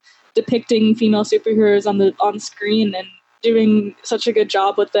like depicting female superheroes on screen and doing such a good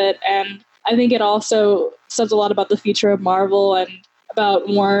job with it. And I think it also says a lot about the future of Marvel and about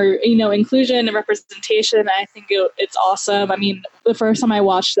more, inclusion and representation. I think it's awesome. I mean, the first time I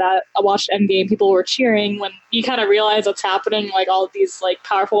watched Endgame, people were cheering when you kind of realize what's happening, like all of these like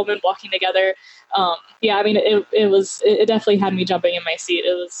powerful women walking together. Yeah, I mean, it definitely had me jumping in my seat.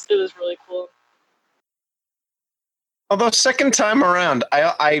 It was really cool. Although second time around,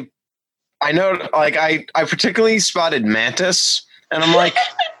 I know, like I particularly spotted Mantis, and I'm like,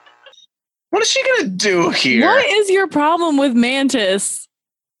 what is she gonna do here? What is your problem with Mantis?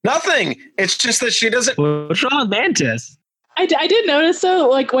 Nothing. It's just that she doesn't. What's wrong with Mantis? I did notice though,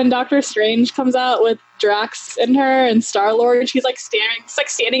 like when Doctor Strange comes out with Drax in her and Star-Lord, she's like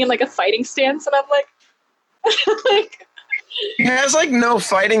standing in like a fighting stance, and I'm like, She has like no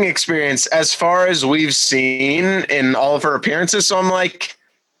fighting experience as far as we've seen in all of her appearances. So I'm like,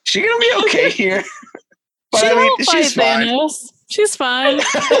 she gonna be okay here? But she's fine. Thanos. She's fine.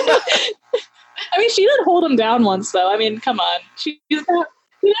 I mean, she did hold him down once, though. I mean, come on. She's not,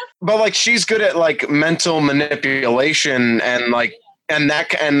 But like, she's good at like mental manipulation and like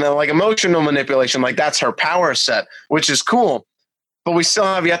emotional manipulation. Like that's her power set, which is cool. But we still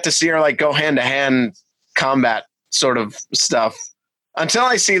have yet to see her like go hand to hand combat sort of stuff. Until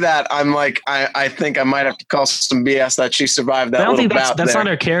I see that, I'm like, I think I might have to call some BS that she survived that. I don't think that's there. not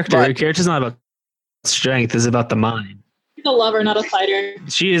her character. Her character's not about strength; it's about the mind. she's a lover, not a fighter.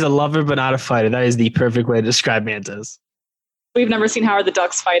 She is a lover, but not a fighter. That is the perfect way to describe Mantis. We've never seen Howard the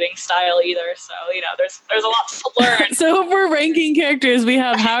Duck's fighting style either, so there's a lot to learn. So if we're ranking characters, we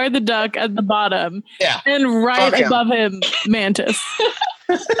have Howard the Duck at the bottom, and right above him, Mantis.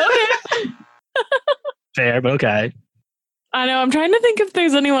 Okay. Fair, but okay. I know. I'm trying to think if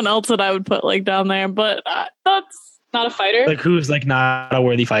there's anyone else that I would put like down there, but that's not a fighter. Like who's like not a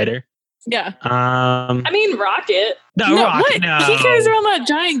worthy fighter? Yeah. I mean, Rocket. No, Rocket. What? No. He carries around that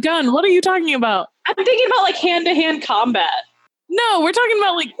giant gun. What are you talking about? I'm thinking about like hand-to-hand combat. No, we're talking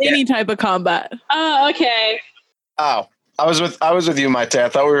about like any type of combat. Oh, okay. Oh, I was with you, Maite. I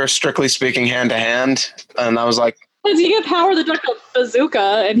thought we were strictly speaking hand to hand, and I was like, because you give Howard the Duck a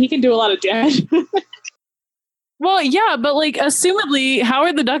bazooka, and he can do a lot of damage. Well, yeah, but like, assumably,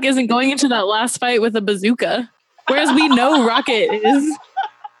 Howard the Duck isn't going into that last fight with a bazooka, whereas we know Rocket is.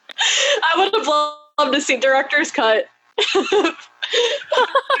 I would have loved to see director's cut.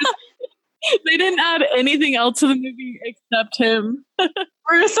 They didn't add anything else to the movie except him.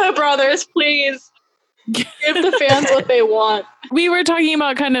 Russo brothers, please give the fans what they want. We were talking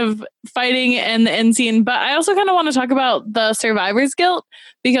about kind of fighting and the end scene, but I also kind of want to talk about the survivor's guilt,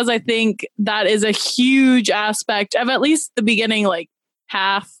 because I think that is a huge aspect of at least the beginning, like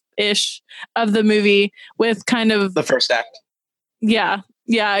half-ish of the movie, with kind of the first act. Yeah,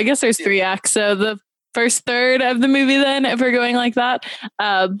 I guess there's 3 acts, so the first third of the movie then, if we're going like that.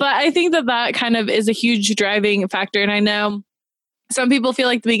 But I think that kind of is a huge driving factor, and I know some people feel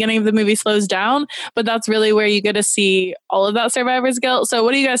like the beginning of the movie slows down, but that's really where you get to see all of that survivor's guilt. So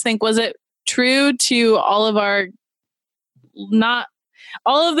what do you guys think? Was it true to all of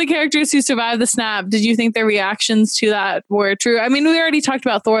the characters who survived the snap? Did you think their reactions to that were true? I mean, we already talked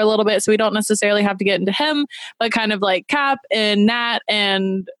about Thor a little bit, so we don't necessarily have to get into him, but kind of like Cap and Nat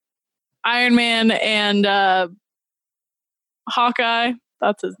and Iron Man and Hawkeye.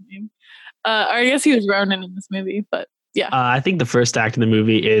 That's his name. I guess he was Ronan in this movie, but yeah. I think the first act of the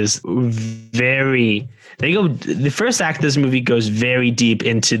movie is the first act of this movie goes very deep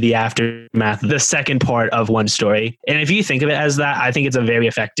into the aftermath, the second part of one story. And if you think of it as that, I think it's a very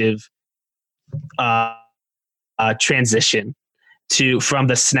effective transition from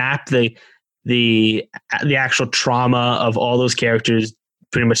the snap, the actual trauma of all those characters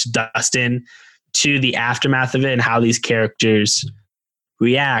pretty much Dustin, to the aftermath of it and how these characters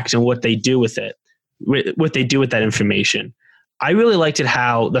react and what they do with it, what they do with that information. I really liked it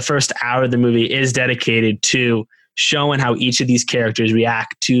how the first hour of the movie is dedicated to showing how each of these characters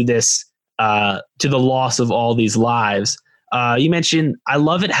react to this, to the loss of all these lives. You mentioned, I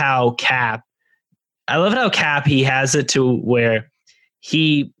love how Cap, he has it to where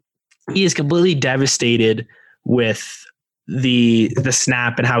he is completely devastated with the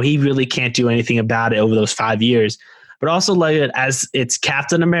snap and how he really can't do anything about it over those 5 years. But also, like, as it's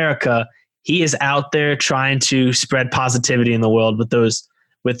Captain America, he is out there trying to spread positivity in the world with those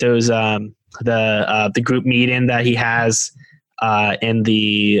the group meeting that he has in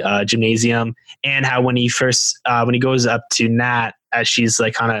the gymnasium, and how when he goes up to Nat as she's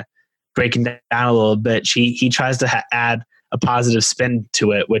like kind of breaking down a little bit, he tries to add a positive spin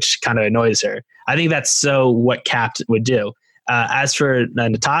to it, which kind of annoys her. I think that's so what Cap would do. As for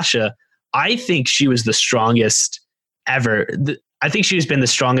Natasha, I think she was the strongest ever. I think she's been the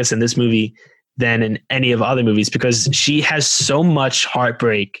strongest in this movie than in any of other movies, because she has so much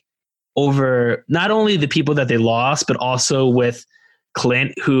heartbreak over not only the people that they lost, but also with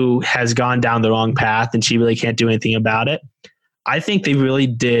Clint, who has gone down the wrong path and she really can't do anything about it. I think they really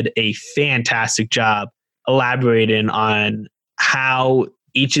did a fantastic job elaborating on how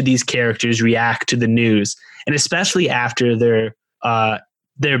each of these characters react to the news, and especially after their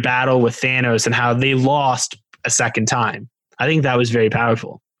battle with Thanos and how they lost a second time. I think that was very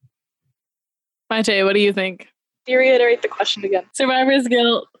powerful. Maite, what do you think? Do you reiterate the question again? Survivor's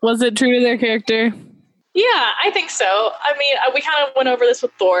guilt, was it true to their character? Yeah, I think so. I mean, we kind of went over this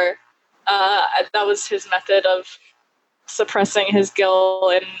with Thor. That was his method of suppressing his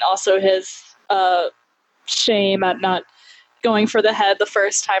guilt and also his shame at not going for the head the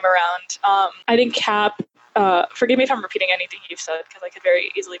first time around. I think Cap, forgive me if I'm repeating anything you've said, because I could very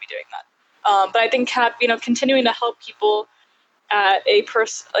easily be doing that. But I think Cap, continuing to help people at a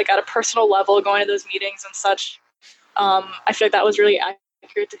personal level, going to those meetings and such, I feel like that was really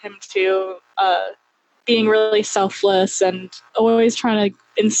accurate to him too. Being really selfless and always trying to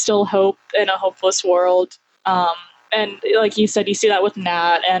instill hope in a hopeless world. And like you said, you see that with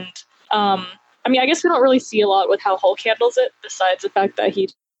Nat. And I mean, I guess we don't really see a lot with how Hulk handles it, besides the fact that he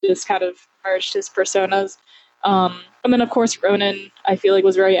just kind of merged his personas. And then, of course, Ronan, I feel like,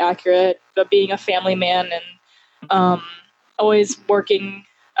 was very accurate, but being a family man and always working,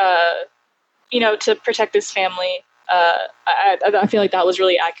 to protect his family. I feel like that was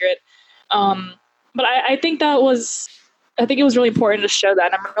really accurate. But I think it was really important to show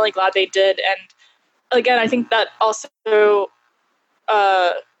that, and I'm really glad they did. And again, I think that also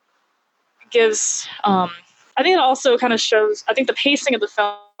gives, I think it also kind of shows, I think the pacing of the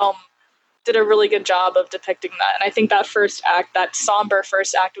film did a really good job of depicting that. And I think that first act, that somber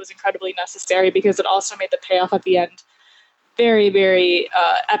first act, was incredibly necessary, because it also made the payoff at the end very, very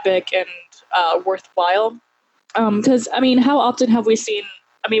epic and worthwhile. Because, I mean, how often have we seen,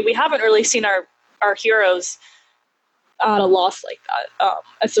 we haven't really seen our heroes at a loss like that.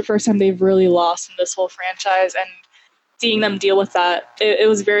 It's the first time they've really lost in this whole franchise, and seeing them deal with that, it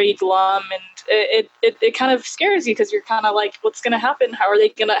was very glum, and it kind of scares you, because you're kind of like, what's going to happen? How are they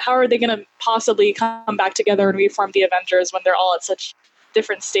going to possibly come back together and reform the Avengers when they're all at such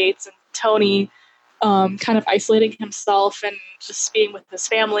different states? And Tony kind of isolating himself and just being with his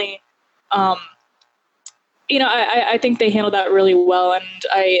family. I think they handled that really well, and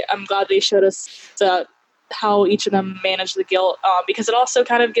I'm glad they showed us how each of them managed the guilt, because it also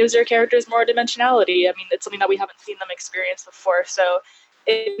kind of gives their characters more dimensionality. I mean, it's something that we haven't seen them experience before, so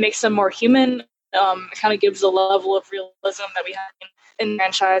it makes them more human. It kind of gives a level of realism that we haven't in the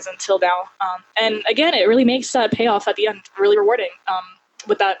franchise until now. And again, it really makes that payoff at the end really rewarding,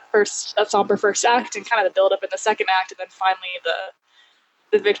 with that somber first act and kind of the build up in the second act, and then finally the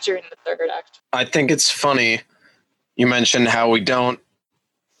victory in the third act. I think it's funny you mentioned how we don't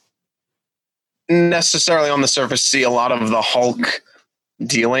necessarily on the surface see a lot of the Hulk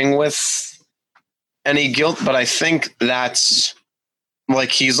dealing with any guilt, but I think that's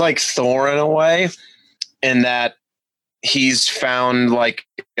like, he's like Thor in a way, in that he's found like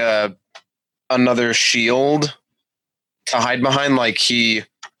another shield to hide behind. Like he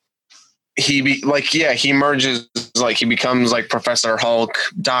merges, like he becomes like Professor Hulk,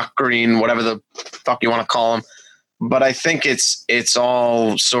 Doc Green, whatever the fuck you want to call him. But I think it's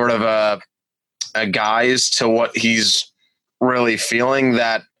all sort of a guise to what he's really feeling.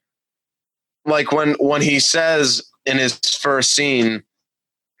 That like when he says in his first scene,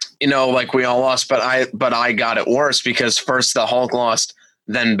 like, we all lost, but I got it worse, because first the Hulk lost,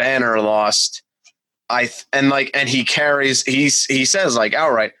 then Banner lost. And he says like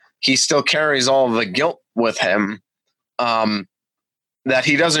outright, he still carries all the guilt with him. That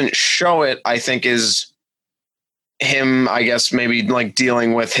he doesn't show it, I think, is him, I guess, maybe like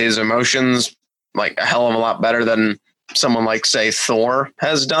dealing with his emotions like a hell of a lot better than someone like, say, Thor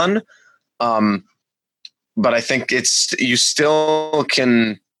has done. But I think it's still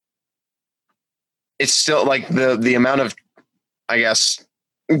like the amount of, I guess,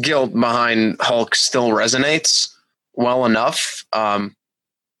 guilt behind Hulk still resonates well enough.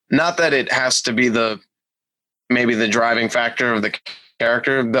 Not that it has to be maybe the driving factor of the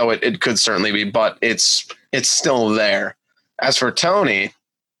character, though it could certainly be, but it's still there. As for Tony,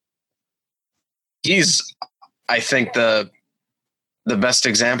 he's, I think, the best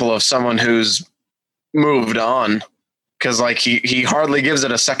example of someone who's moved on, because like he hardly gives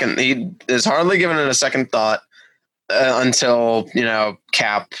it a second. He is hardly given it a second thought until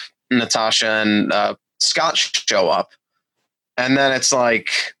Cap, Natasha, and Scott show up, and then it's like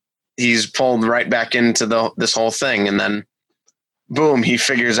he's pulled right back into this whole thing, and then boom, he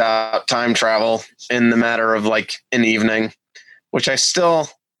figures out time travel in the matter of like an evening, which I still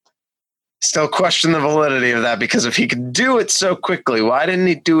question the validity of that, because if he could do it so quickly, why didn't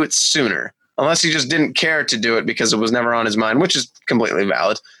he do it sooner? Unless he just didn't care to do it because it was never on his mind, which is completely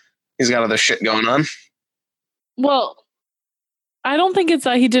valid. He's got other shit going on. Well, I don't think it's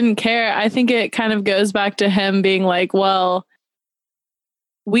that he didn't care. I think it kind of goes back to him being like, well,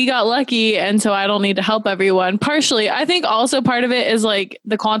 we got lucky, and so I don't need to help everyone. Partially. I think also part of it is like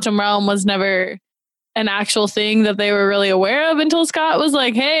the quantum realm was never an actual thing that they were really aware of until Scott was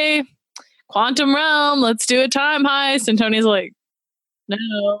like, hey, quantum realm, let's do a time heist. And Tony's like,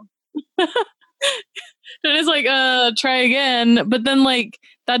 no. Tony's like, try again. But then like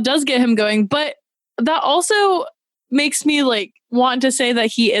that does get him going. But that also makes me like want to say that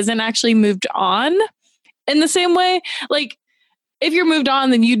he isn't actually moved on in the same way. Like, if you're moved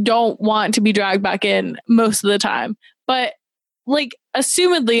on, then you don't want to be dragged back in most of the time. But like,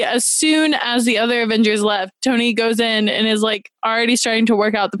 assumedly, as soon as the other Avengers left, Tony goes in and is like already starting to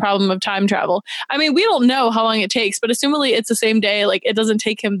work out the problem of time travel. I mean, we don't know how long it takes, but assumedly it's the same day. Like, it doesn't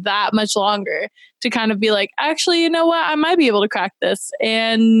take him that much longer to kind of be like, actually, you know what? I might be able to crack this.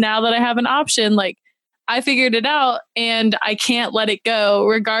 And now that I have an option, like, I figured it out and I can't let it go,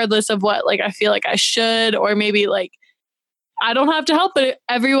 regardless of what, like, I feel like I should, or maybe like, I don't have to help it.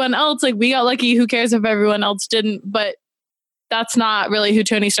 Everyone else, like, we got lucky. Who cares if everyone else didn't? But that's not really who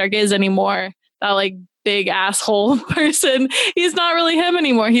Tony Stark is anymore. That like big asshole person. He's not really him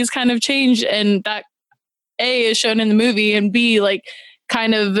anymore. He's kind of changed, and that A is shown in the movie, and B like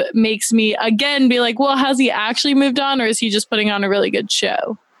kind of makes me again be like, well, has he actually moved on, or is he just putting on a really good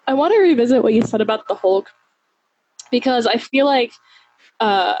show? I want to revisit what you said about the Hulk, because I feel like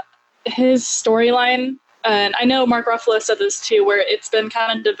his storyline, and I know Mark Ruffalo said this too, where it's been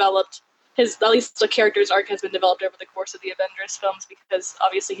kind of developed. At least the character's arc has been developed over the course of the Avengers films, because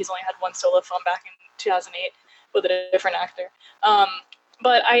obviously he's only had one solo film back in 2008 with a different actor.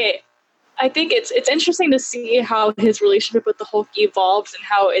 But I think it's interesting to see how his relationship with the Hulk evolves, and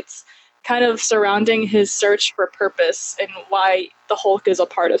how it's kind of surrounding his search for purpose and why the Hulk is a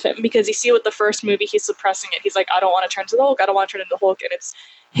part of him. Because you see with the first movie, he's suppressing it. He's like, I don't want to turn to the Hulk. I don't want to turn into the Hulk. And it's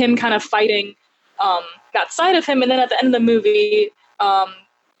him kind of fighting that side of him. And then at the end of the movie,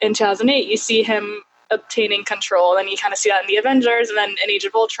 in 2008, you see him obtaining control. Then you kind of see that in the Avengers, and then in Age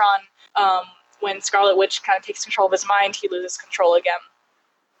of Ultron, when Scarlet Witch kind of takes control of his mind, he loses control again.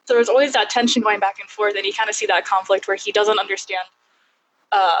 So there's always that tension going back and forth, and you kind of see that conflict where he doesn't understand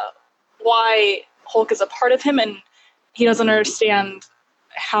why Hulk is a part of him, and he doesn't understand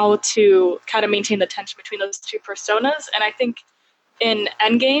how to kind of maintain the tension between those two personas. And I think in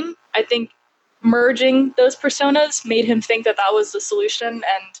Endgame, merging those personas made him think that was the solution,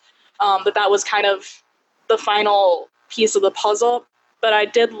 and that was kind of the final piece of the puzzle. But I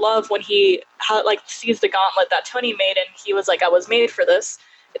did love when he sees the gauntlet that Tony made, and he was like, I was made for this.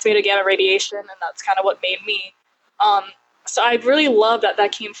 It's made of gamma radiation, and that's kind of what made me. So I really love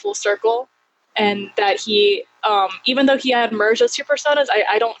that came full circle, and that he, even though he had merged those two personas,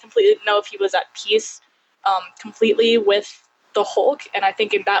 I don't completely know if he was at peace completely with the Hulk. And I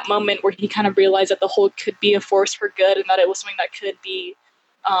think in that moment where he kind of realized that the Hulk could be a force for good, and that it was something that could be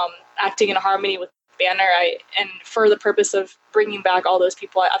acting in harmony with Banner, and for the purpose of bringing back all those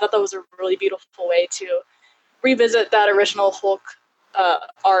people, I thought that was a really beautiful way to revisit that original Hulk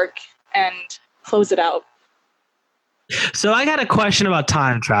arc and close it out. So I got a question about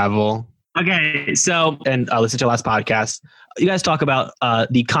time travel. Okay, so, and I listened to your last podcast. You guys talk about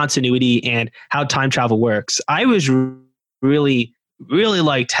the continuity and how time travel works. I was really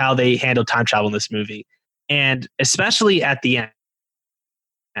liked how they handled time travel in this movie, and especially at the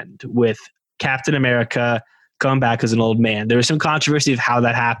end with Captain America coming back as an old man. There was some controversy of how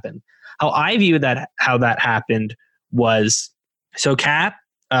that happened. How I view how that happened was, so Cap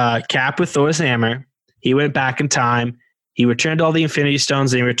Cap with Thor's hammer. He went back in time. He returned all the Infinity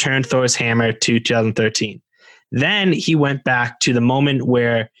Stones and he returned Thor's hammer to 2013. Then he went back to the moment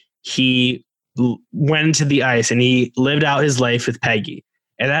where he went into the ice and he lived out his life with Peggy.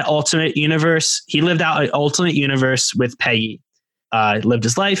 And that alternate universe, he lived out an alternate universe with Peggy. Lived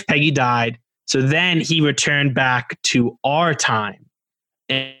his life. Peggy died. So then he returned back to our time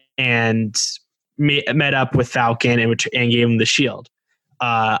and met up with Falcon and gave him the shield.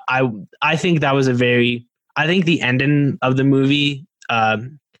 I think that was I think the ending of the movie, it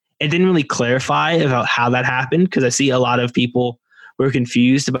didn't really clarify about how that happened, because I see a lot of people were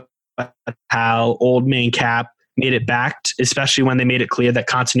confused about how Old Man Cap made it back, especially when they made it clear that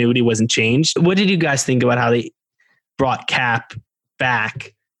continuity wasn't changed. What did you guys think about how they brought Cap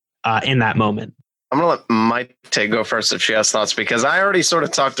back in that moment? I'm going to let Maite go first if she has thoughts, because I already sort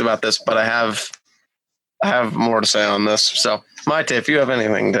of talked about this, but I have more to say on this. So, Maite, if you have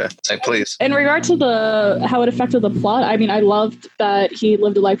anything to say, please. In regard to how it affected the plot, I mean, I loved that he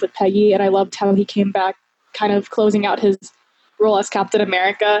lived a life with Peggy, and I loved how he came back kind of closing out his role as Captain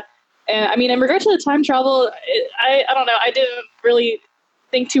America. And I mean, in regard to the time travel, I don't know. I didn't really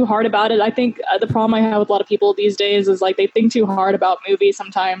think too hard about it. I think the problem I have with a lot of people these days is like they think too hard about movies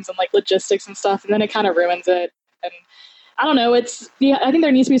sometimes and like logistics and stuff, and then it kind of ruins it. And I don't know. I think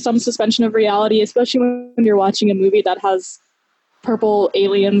there needs to be some suspension of reality, especially when you're watching a movie that has purple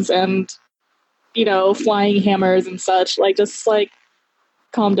aliens and, you know, flying hammers and such. Like, just like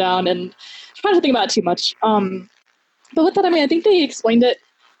calm down and try not to think about it too much. But with that, I mean, I think they explained it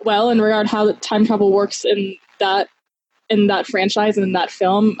well in regard how time travel works in that franchise and in that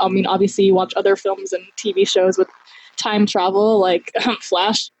film. I mean, obviously you watch other films and TV shows with time travel like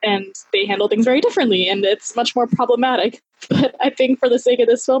Flash, and they handle things very differently and it's much more problematic. But I think for the sake of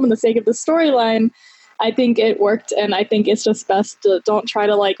this film and the sake of the storyline, I think it worked, and I think it's just best to don't try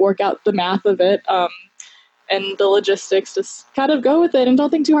to like work out the math of it and the logistics. Just kind of go with it and don't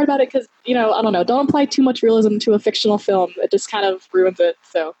think too hard about it, because, you know, I don't know, don't apply too much realism to a fictional film. It just kind of ruins it.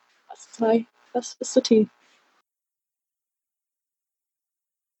 So that's just the tea.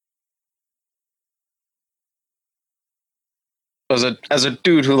 As a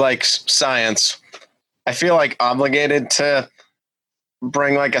dude who likes science, I feel like obligated to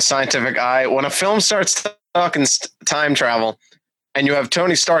bring like a scientific eye. When a film starts talking time travel and you have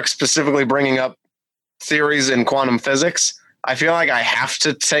Tony Stark specifically bringing up theories in quantum physics, I feel like I have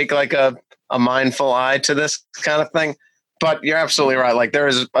to take like a mindful eye to this kind of thing. But you're absolutely right. Like, there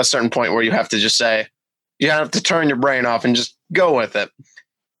is a certain point where you have to just say, you have to turn your brain off and just go with it.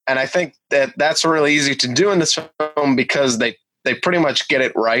 And I think that that's really easy to do in this film because they pretty much get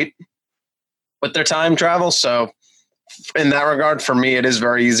it right with their time travel. So in that regard, for me, it is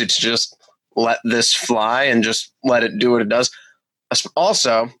very easy to just let this fly and just let it do what it does.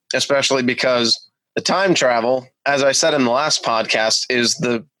 Also, especially because the time travel, as I said in the last podcast, is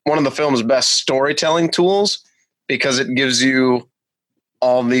one of the film's best storytelling tools, because it gives you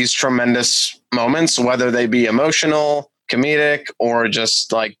all these tremendous moments, whether they be emotional, comedic, or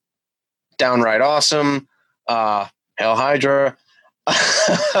just like downright awesome. Hail Hydra.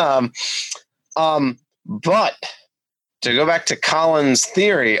 But to go back to Colin's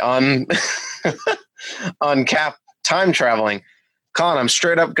theory on on Cap time traveling, Colin,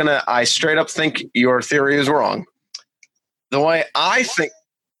 I straight up think your theory is wrong. The way I think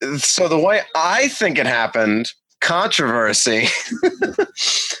it happened, controversy.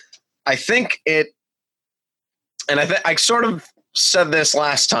 I think it, and I sort of said this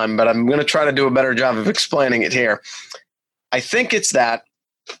last time, but I'm going to try to do a better job of explaining it here. I think it's that.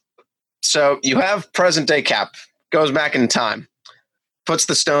 So you have present day Cap, goes back in time, puts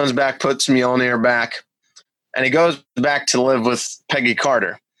the stones back, puts Mjolnir back, and he goes back to live with Peggy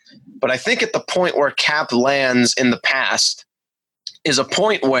Carter. But I think at the point where Cap lands in the past is a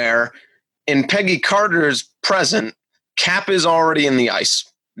point where in Peggy Carter's present, Cap is already in the ice.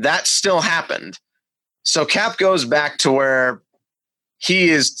 That still happened. So Cap goes back to where he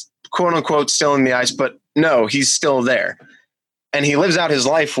is, quote unquote, still in the ice, but no, he's still there. And he lives out his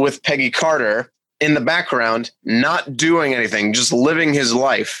life with Peggy Carter in the background, not doing anything, just living his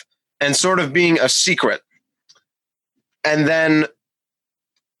life and sort of being a secret. And then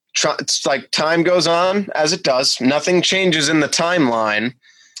it's like time goes on as it does. Nothing changes in the timeline.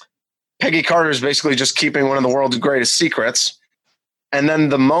 Peggy Carter is basically just keeping one of the world's greatest secrets. And then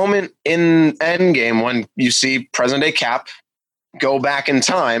the moment in Endgame when you see present day Cap go back in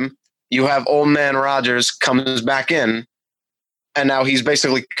time, you have Old Man Rogers comes back in, and now he's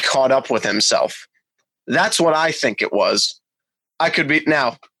basically caught up with himself. That's what I think it was. I could be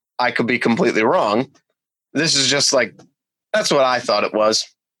completely wrong. This is just like, that's what I thought it was.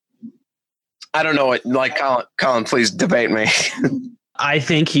 I don't know what, like, Colin, please debate me. I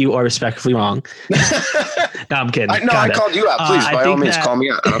think you are respectfully wrong. No, I'm kidding. I called you out. Please, by all means, call me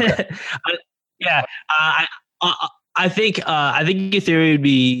out. Okay. Yeah. I think your theory would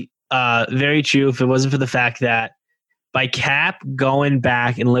be very true if it wasn't for the fact that by Cap going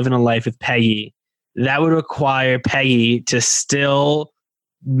back and living a life with Peggy, that would require Peggy to still,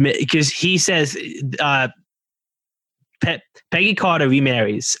 because he says Peggy Carter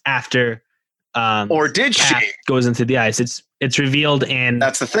remarries after, or did Cap she goes into the ice. It's revealed, and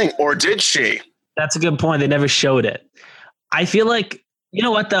that's the thing. Or did she? That's a good point. They never showed it. I feel like, you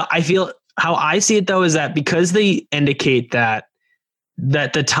know what though? I feel how I see it though is that because they indicate that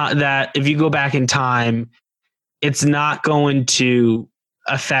the time that if you go back in time, it's not going to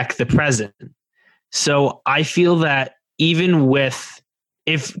affect the present. So I feel that even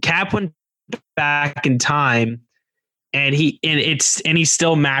if Cap went back in time and he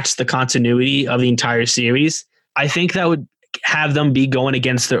still matched the continuity of the entire series, I think that would have them be going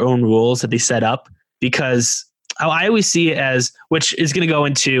against their own rules that they set up, because how I always see it as, which is going to go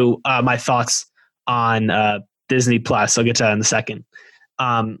into my thoughts on Disney Plus. I'll get to that in a second.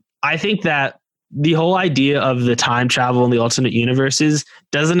 I think that the whole idea of the time travel in the alternate universes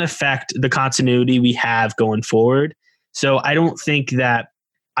doesn't affect the continuity we have going forward. So I think that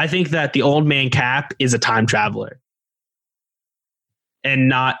the old man Cap is a time traveler and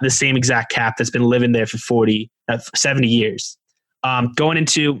not the same exact Cap that's been living there for 70 years. Going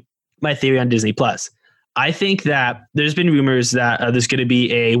into my theory on Disney Plus, I think that there's been rumors that there's going to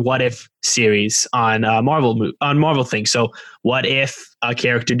be a what if series on Marvel things. So what if a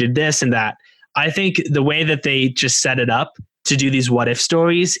character did this and that? I think the way that they just set it up to do these what if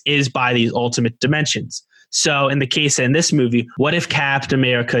stories is by these ultimate dimensions. So in the case in this movie, what if Captain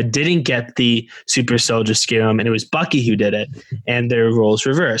America didn't get the super soldier serum and it was Bucky who did it and their roles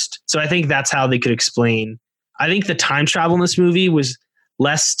reversed? So I think that's how they could explain. I think the time travel in this movie was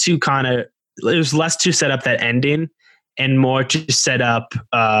less to set up that ending and more to set up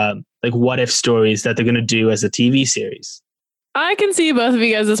like what if stories that they're going to do as a TV series. I can see both of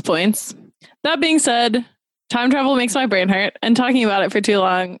you guys' points. That being said, time travel makes my brain hurt, and talking about it for too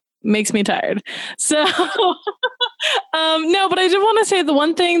long makes me tired. So, no, but I did want to say the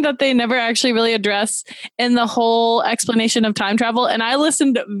one thing that they never actually really address in the whole explanation of time travel, and I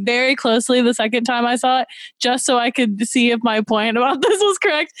listened very closely the second time I saw it, just so I could see if my point about this was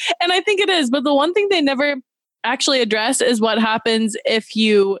correct. And I think it is, but the one thing they never actually address is what happens if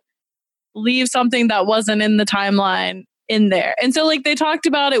you leave something that wasn't in the timeline in there. And so like they talked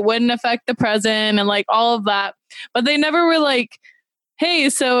about it wouldn't affect the present and like all of that, but they never were like, hey,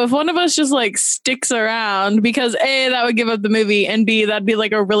 so if one of us just like sticks around, because A, that would give up the movie, and B, that'd be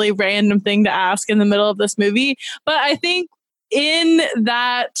like a really random thing to ask in the middle of this movie. But I think in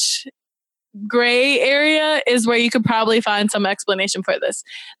that gray area is where you could probably find some explanation for this.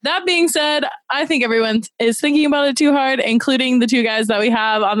 That being said, I think everyone is thinking about it too hard, including the two guys that we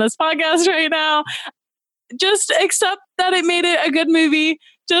have on this podcast right now. Just accept that it made it a good movie.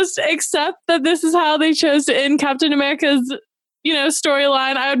 Just accept that this is how they chose to end Captain America's,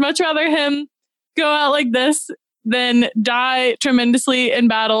 storyline. I would much rather him go out like this than die tremendously in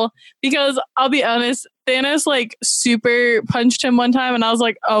battle, because I'll be honest, Thanos like super punched him one time and I was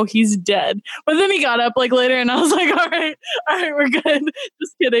like, oh, he's dead. But then he got up like later and I was like, all right, we're good.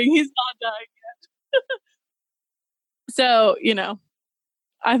 Just kidding. He's not dying yet. So,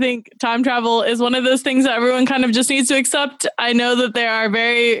 I think time travel is one of those things that everyone kind of just needs to accept. I know that there are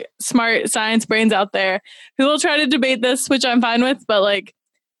very smart science brains out there who will try to debate this, which I'm fine with, but like,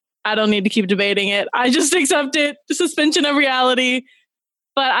 I don't need to keep debating it. I just accept it. Suspension of reality.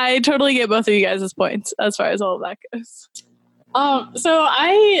 But I totally get both of you guys' points as far as all of that goes. So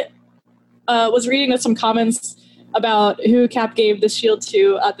I was reading some comments about who Cap gave the shield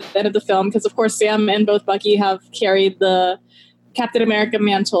to at the end of the film, because of course Sam and both Bucky have carried the Captain America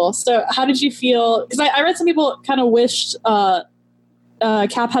mantle. So how did you feel? Because I read some people kind of wished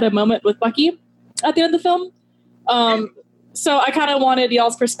Cap had a moment with Bucky at the end of the film. So I kind of wanted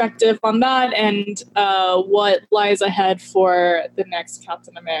y'all's perspective on that and what lies ahead for the next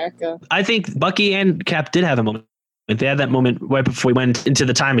Captain America. I think Bucky and Cap did have a moment. They had that moment right before we went into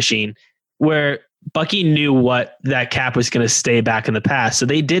the time machine where Bucky knew that Cap was going to stay back in the past. So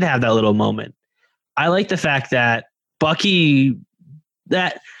they did have that little moment. I like the fact that Bucky,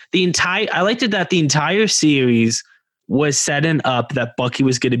 I liked it that the entire series was setting up that Bucky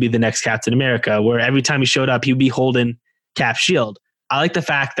was going to be the next Captain America, where every time he showed up, he'd be holding Cap's shield. I like the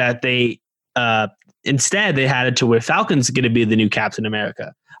fact that they instead they had it to where Falcon's going to be the new Captain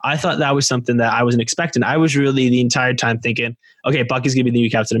America. I thought that was something that I wasn't expecting. I was really the entire time thinking, okay, Bucky's going to be the new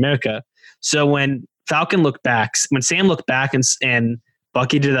Captain America. So when Falcon looked back, when Sam looked back and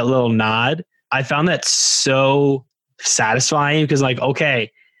Bucky did that little nod, I found that so satisfying because like,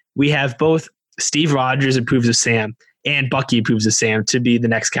 okay, we have both Steve Rogers approves of Sam and Bucky approves of Sam to be the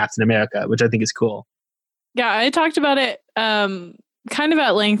next Captain America, which I think is cool. Yeah, I talked about it kind of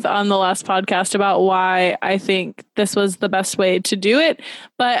at length on the last podcast about why I think this was the best way to do it.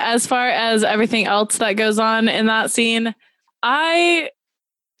 But as far as everything else that goes on in that scene, I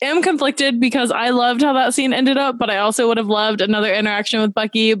am conflicted because I loved how that scene ended up, but I also would have loved another interaction with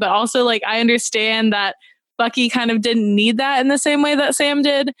Bucky. But also, like, I understand that Bucky kind of didn't need that in the same way that Sam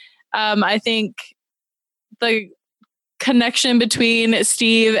did. I think the connection between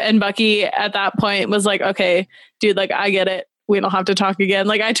Steve and Bucky at that point was like, okay, dude, like, I get it. We don't have to talk again.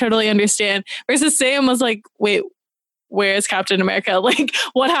 Like, I totally understand. Versus Sam was like, wait, where is Captain America? Like,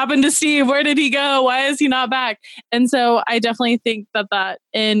 what happened to Steve? Where did he go? Why is he not back? And so I definitely think that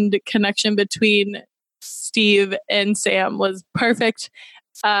end connection between Steve and Sam was perfect.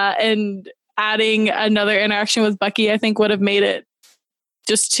 And adding another interaction with Bucky, I think would have made it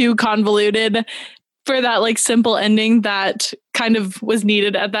just too convoluted for that like simple ending that kind of was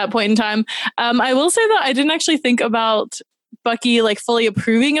needed at that point in time. I will say that I didn't actually think about Bucky like fully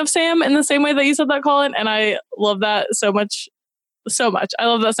approving of Sam in the same way that you said that, Colin, and I love that so much. I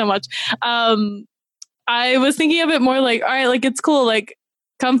love that so much. I was thinking of it more like, all right, like it's cool, like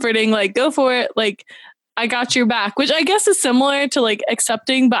comforting, like go for it, like I got your back, which I guess is similar to like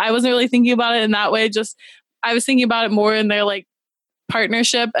accepting, but I wasn't really thinking about it in that way. Just I was thinking about it more in their like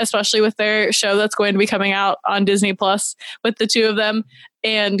partnership, especially with their show that's going to be coming out on Disney Plus with the two of them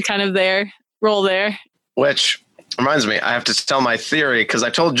and kind of their role there. Which reminds me, I have to tell my theory because I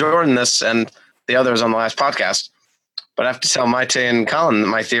told Jordan this and the others on the last podcast, but I have to tell Maite and Colin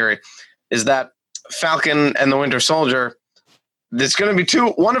my theory is that Falcon and the Winter Soldier, there's going to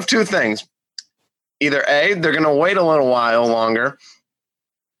be one of two things. Either A, they're going to wait a little while longer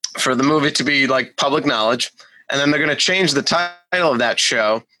for the movie to be like public knowledge, and then they're going to change the title of that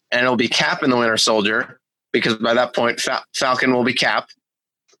show, and it'll be Cap and the Winter Soldier, because by that point, Falcon will be Cap.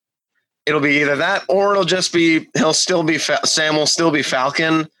 It'll be either that, or it'll just be Sam will still be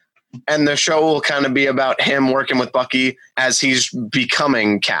Falcon, and the show will kind of be about him working with Bucky as he's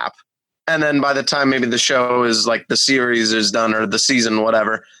becoming Cap. And then by the time maybe the show is like the series is done or the season,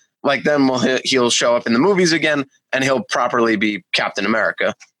 whatever, like then he'll show up in the movies again, and he'll properly be Captain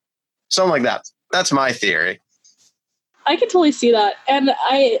America. Something like that. That's my theory. I can totally see that. And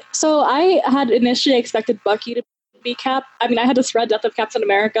I had initially expected Bucky to be Cap. I mean, I had just read Death of Captain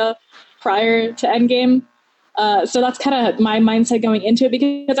America prior to Endgame. So that's kind of my mindset going into it,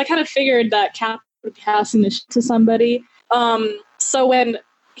 because I kind of figured that Cap would be passing this to somebody. So when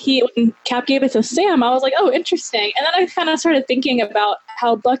Cap gave it to Sam, I was like, oh, interesting. And then I kind of started thinking about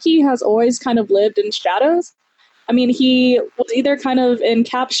how Bucky has always kind of lived in shadows. I mean, he was either kind of in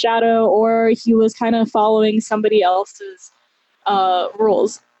Cap's shadow or he was kind of following somebody else's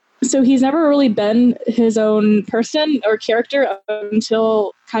rules. So he's never really been his own person or character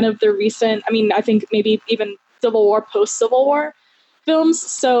until kind of the recent, I mean, I think maybe even Civil War, post-Civil War films.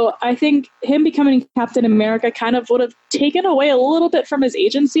 So I think him becoming Captain America kind of would have taken away a little bit from his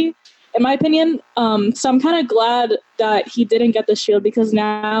agency, in my opinion. So I'm kind of glad that he didn't get the shield, because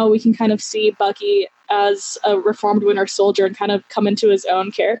now we can kind of see Bucky as a reformed Winter Soldier and kind of come into his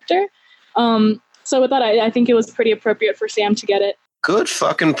own character. So with that, I think it was pretty appropriate for Sam to get it. Good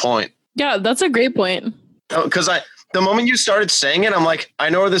fucking point. Yeah, that's a great point. Because the moment you started saying it, I'm like,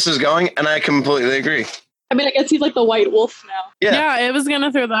 I know where this is going, and I completely agree. I mean, I guess he's like the White Wolf now. Yeah, I was going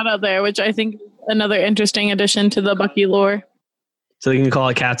to throw that out there, which I think is another interesting addition to the Bucky lore. So you can call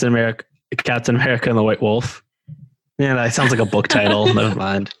it Captain America and the White Wolf. Yeah, that sounds like a book title. Never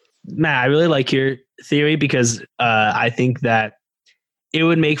mind. Matt, I really like your theory because I think that it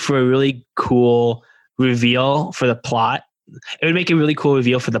would make for a really cool reveal for the plot. It would make a really cool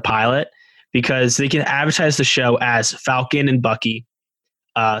reveal for the pilot, because they can advertise the show as Falcon and Bucky,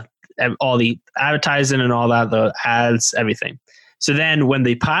 all the advertising and all that, the ads, everything. So then when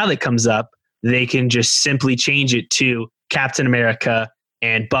the pilot comes up, they can just simply change it to Captain America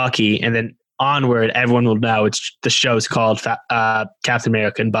and Bucky, and then onward, everyone will know the show is called Captain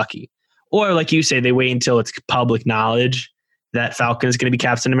America and Bucky. Or like you say, they wait until it's public knowledge that Falcon is going to be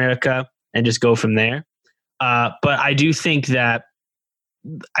Captain America and just go from there. But I do think that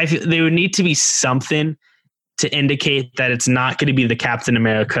there would need to be something to indicate that it's not going to be the Captain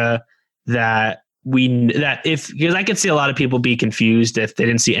America because I could see a lot of people be confused if they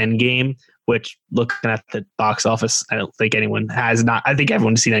didn't see Endgame which looking at the box office, I don't think anyone has not. I think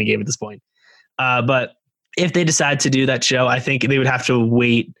everyone's seen Endgame at this point. But if they decide to do that show, I think they would have to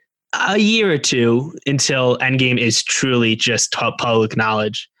wait a year or two until Endgame is truly just public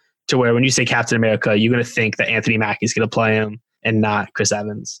knowledge, to where when you say Captain America, you're going to think that Anthony Mackie's going to play him and not Chris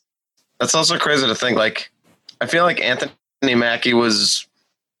Evans. That's also crazy to think. Like, I feel like Anthony Mackie was,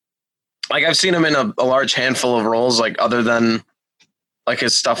 like, I've seen him in a large handful of roles, like other than like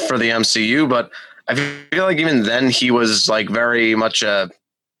his stuff for the MCU, but I feel like even then he was like very much I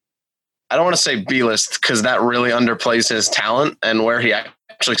don't want to say B-list because that really underplays his talent and where he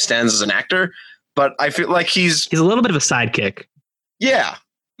actually stands as an actor, but I feel like he's a little bit of a sidekick. Yeah.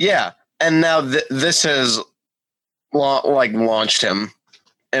 And now this has launched him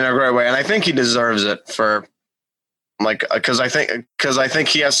in a great way, and I think he deserves it for like because I think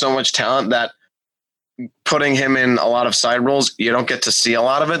he has so much talent that putting him in a lot of side roles, you don't get to see a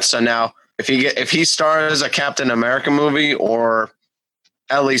lot of it. So now if he stars a Captain America movie, or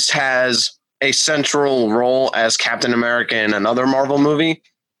at least has a central role as Captain America in another Marvel movie,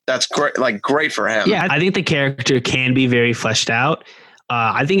 that's great. Like, great for him. Yeah, I think the character can be very fleshed out.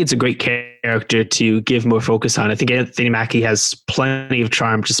 I think it's a great character to give more focus on. I think Anthony Mackie has plenty of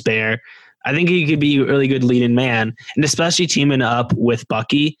charm to spare. I think he could be a really good leading man, and especially teaming up with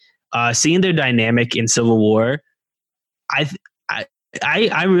Bucky. Seeing their dynamic in Civil War, I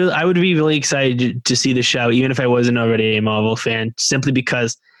would be really excited to see the show, even if I wasn't already a Marvel fan, simply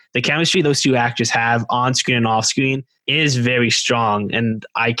because the chemistry those two actors have on screen and off screen is very strong, and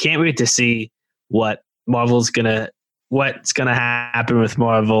I can't wait to see what's gonna happen with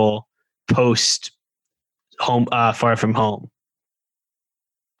Marvel post home Far From Home.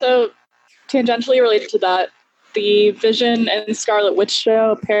 So, tangentially related to that, the Vision and Scarlet Witch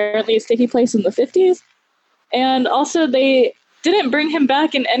show apparently is taking place in the 50s. And also they didn't bring him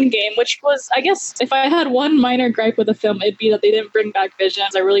back in Endgame, which was, I guess, if I had one minor gripe with the film, it'd be that they didn't bring back Vision.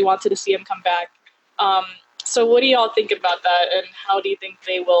 I really wanted to see him come back. So what do y'all think about that, and how do you think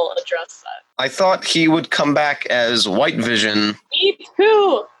they will address that? I thought he would come back as White Vision. Me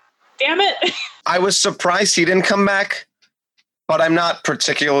too! Damn it! I was surprised he didn't come back, but I'm not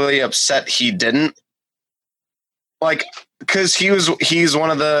particularly upset he didn't. Like, because he's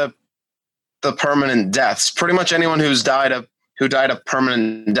one of the permanent deaths. Pretty much anyone who died a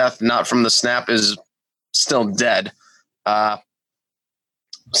permanent death, not from the snap, is still dead.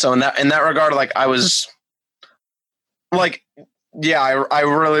 So in that regard, like, I was like, yeah, I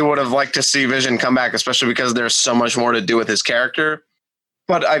really would have liked to see Vision come back, especially because there's so much more to do with his character.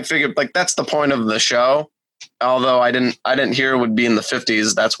 But I figured, like, that's the point of the show. Although I didn't hear it would be in the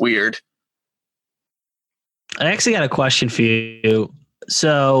 50s. That's weird. I actually got a question for you.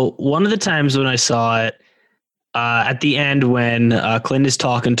 So one of the times when I saw it, at the end when Clint is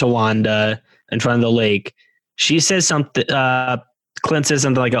talking to Wanda in front of the lake, she says something. Clint says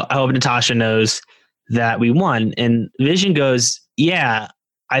something like, "I hope Natasha knows that we won." And Vision goes, "Yeah,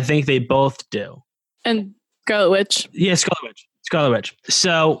 I think they both do." And Scarlet Witch. Yeah, Scarlet Witch.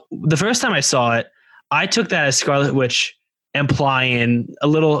 So the first time I saw it, I took that as Scarlet Witch implying a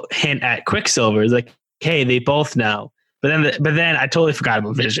little hint at Quicksilver. It's like, hey, they both know. But then I totally forgot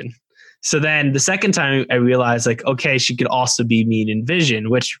about Vision. So then the second time I realized, like, okay, she could also be meaning Vision,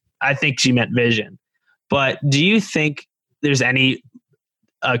 which I think she meant Vision. But do you think there's any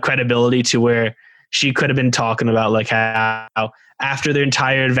credibility to where she could have been talking about, like, how after their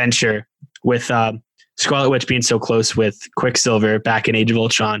entire adventure with Scarlet Witch being so close with Quicksilver back in Age of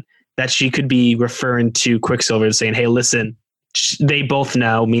Ultron, that she could be referring to Quicksilver and saying, hey, listen, they both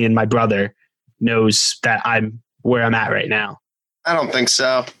know, meaning my brother knows that I'm where I'm at right now? I don't think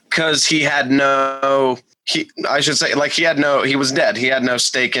so, because he was dead. He had no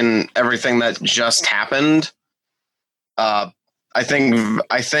stake in everything that just happened. I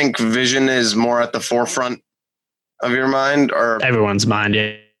think Vision is more at the forefront of your mind, or everyone's mind.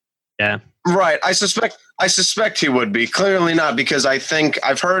 Yeah. Right. I suspect he would be. Clearly not, because I think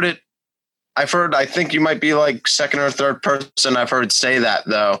I think you might be like second or third person I've heard say that,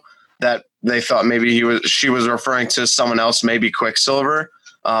 though, that they thought maybe she was referring to someone else, maybe Quicksilver.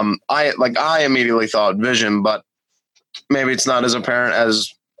 I immediately thought Vision, but maybe it's not as apparent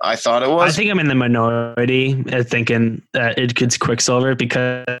as I thought it was. I think I'm in the minority thinking that it's Quicksilver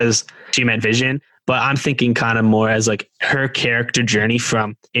because she meant Vision, but I'm thinking kind of more as like her character journey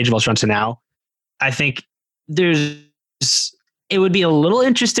from Age of Ultron to now. I think it would be a little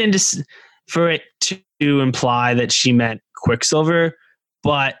interesting for it to imply that she meant Quicksilver,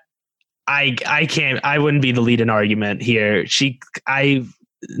 but I wouldn't be the lead in argument here.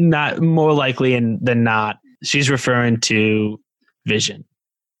 Not more likely than not, she's referring to Vision.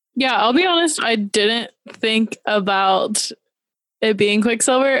 Yeah, I'll be honest, I didn't think about it being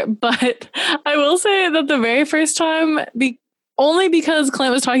Quicksilver, but I will say that the very first time, only because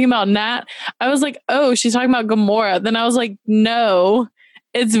Clint was talking about Nat, I was like, oh, she's talking about Gamora. Then I was like, no,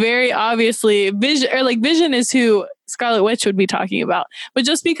 it's very obviously Vision, or like Vision is who Scarlet Witch would be talking about. But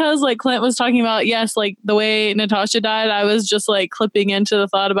just because like Clint was talking about, yes, like the way Natasha died, I was just like clipping into the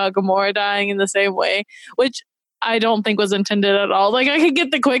thought about Gamora dying in the same way, which I don't think was intended at all. Like I could get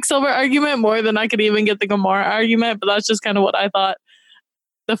the Quicksilver argument more than I could even get the Gamora argument, but that's just kind of what I thought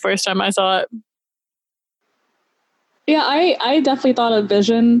the first time I saw it. Yeah, I definitely thought of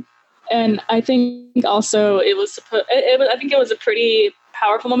Vision, and I think also it was I think it was a pretty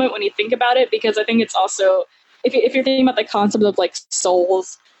powerful moment when you think about it, because I think it's also if you're thinking about the concept of like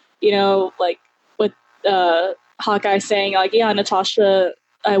souls, you know, like with Hawkeye saying like, yeah, Natasha,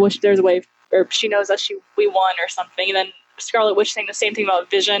 I wish there's a way, or she knows that we won or something, and then Scarlet Witch saying the same thing about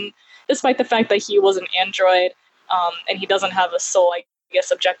Vision, despite the fact that he was an android and he doesn't have a soul. I guess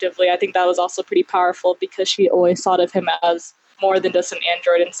objectively, I think that was also pretty powerful, because she always thought of him as more than just an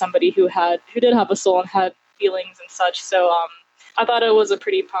android and somebody who did have a soul and had feelings and such. So I thought it was a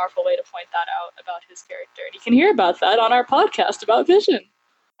pretty powerful way to point that out about his character, and you can hear about that on our podcast about Vision.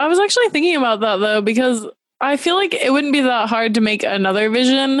 I was actually thinking about that though, because I feel like it wouldn't be that hard to make another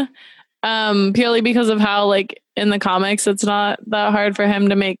Vision, purely because of how like in the comics it's not that hard for him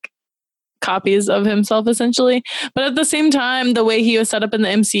to make copies of himself essentially. But at the same time, the way he was set up in the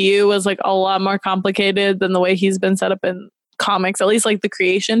MCU was like a lot more complicated than the way he's been set up in comics, at least like the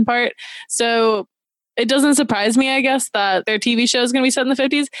creation part. So it doesn't surprise me, I guess, that their TV show is going to be set in the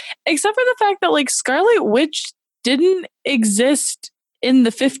 50s, except for the fact that like Scarlet Witch didn't exist in the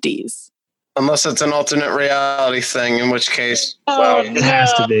 50s. Unless it's an alternate reality thing, in which case... It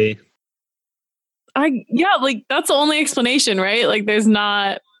has to be. Like that's the only explanation, right? Like there's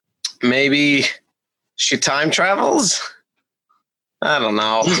not... Maybe she time travels? I don't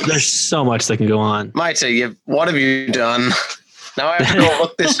know. There's so much that can go on. Maite, what have you done? Now I have to go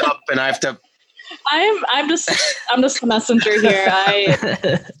look this up, and I have to... I'm just the messenger here.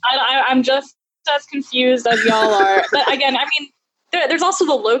 I'm just as confused as y'all are. But again, I mean, there's also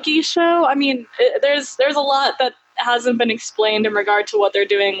the Loki show. I mean, there's a lot that hasn't been explained in regard to what they're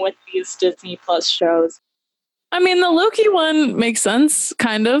doing with these Disney Plus shows. I mean, the Loki one makes sense,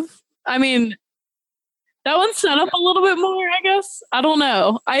 kind of. I mean, that one's set up a little bit more, I guess. I don't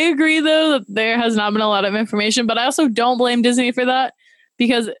know. I agree, though, that there has not been a lot of information, but I also don't blame Disney for that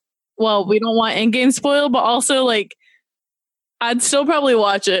because, well, we don't want Endgame spoiled, but also, like, I'd still probably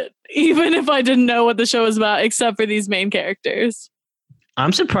watch it, even if I didn't know what the show was about, except for these main characters.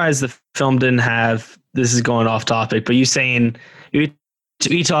 I'm surprised the film didn't have, this is going off topic, but you're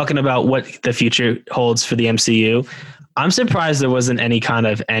talking about what the future holds for the MCU. I'm surprised there wasn't any kind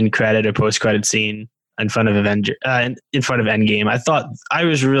of end credit or post credit scene in front of Endgame. I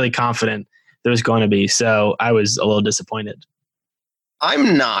was really confident there was going to be, so I was a little disappointed.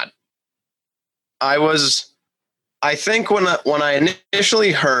 I'm not. I think when I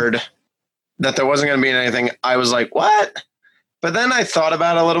initially heard that there wasn't going to be anything, I was like, what? But then I thought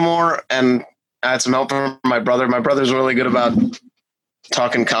about it a little more, and I had some help from my brother. My brother's really good about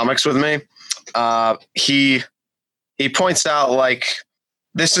talking comics with me. He points out, like,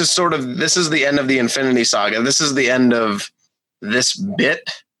 this is the end of the Infinity Saga. This is the end of this bit.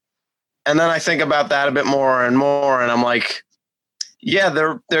 And then I think about that a bit more and more, and I'm like, yeah,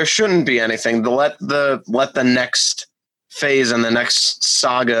 there shouldn't be anything. Let the next phase and the next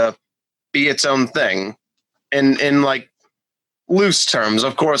saga be its own thing. In like loose terms,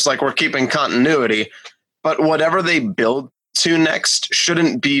 of course, like we're keeping continuity, but whatever they build to next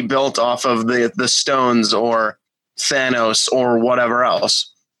shouldn't be built off of the stones or Thanos or whatever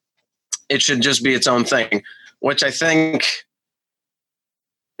else. It should just be its own thing, which I think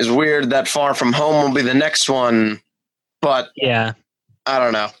is weird that Far From Home will be the next one, but yeah, I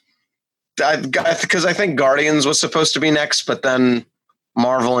don't know. Because I think Guardians was supposed to be next, but then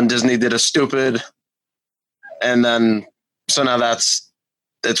Marvel and Disney did a stupid, and then so now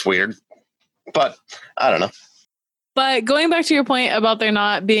it's weird. But I don't know. But going back to your point about there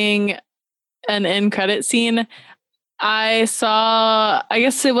not being an end credit scene, I saw, I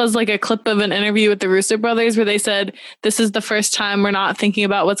guess it was like a clip of an interview with the Russo brothers where they said, this is the first time we're not thinking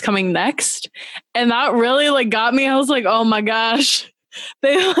about what's coming next. And that really like got me. I was like, oh my gosh,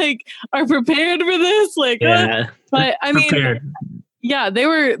 they like are prepared for this. Like, yeah. But I mean, prepared. Yeah, they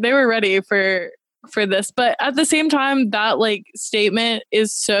were ready for this. But at the same time, that like statement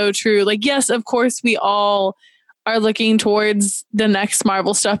is so true. Like, yes, of course we all are looking towards the next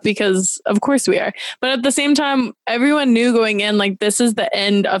Marvel stuff because of course we are. But at the same time, everyone knew going in, like, this is the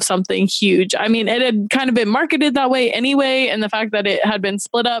end of something huge. I mean, it had kind of been marketed that way anyway. And the fact that it had been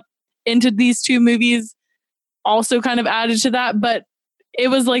split up into these two movies also kind of added to that. But it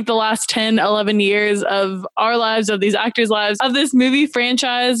was like the last 10, 11 years of our lives, of these actors' lives, of this movie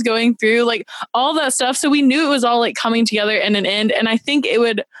franchise going through, like, all that stuff. So we knew it was all like coming together in an end. And I think it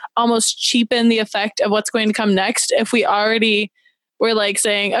would almost cheapen the effect of what's going to come next if we already were like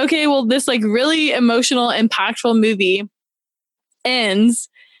saying, okay, well, this like really emotional, impactful movie ends.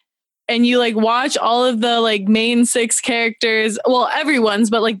 And you like watch all of the like main 6 characters, well, everyone's,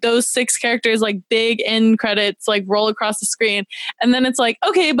 but like those 6 characters, like big end credits, like roll across the screen. And then it's like,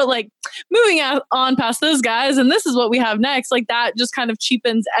 okay, but like moving on past those guys, and this is what we have next. Like that just kind of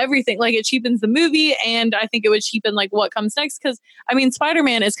cheapens everything. Like it cheapens the movie. And I think it would cheapen like what comes next. Cause I mean,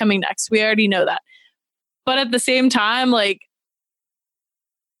 Spider-Man is coming next. We already know that. But at the same time, like,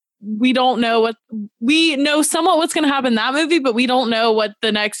 we don't know we know somewhat what's going to happen in that movie, but we don't know what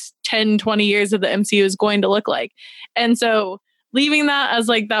the next 10, 20 years of the MCU is going to look like. And so leaving that as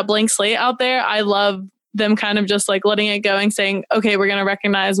like that blank slate out there, I love them kind of just like letting it go and saying, okay, we're going to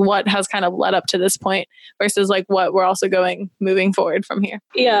recognize what has kind of led up to this point versus like what we're also moving forward from here.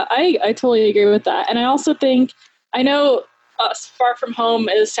 Yeah, I totally agree with that. And I also think, I know Far From Home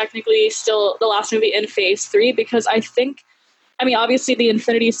is technically still the last movie in phase 3 because I mean, obviously the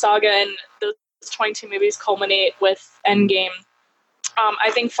Infinity Saga and those 22 movies culminate with Endgame.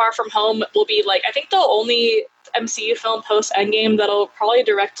 I think Far From Home will be like, I think the only MCU film post Endgame that'll probably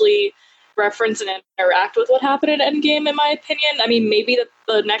directly reference and interact with what happened in Endgame, in my opinion. I mean, maybe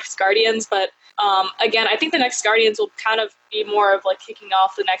the next Guardians, but again, I think the next Guardians will kind of be more of like kicking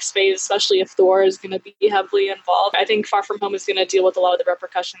off the next phase, especially if Thor is going to be heavily involved. I think Far From Home is going to deal with a lot of the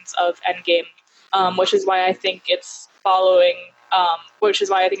repercussions of Endgame, which is why I think it's following, which is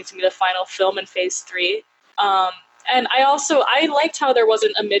why I think it's going to be the final film in phase 3. And I liked how there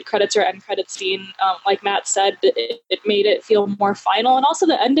wasn't a mid-credits or end-credits scene. Like Matt said, it made it feel more final. And also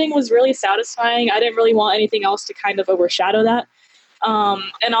the ending was really satisfying. I didn't really want anything else to kind of overshadow that.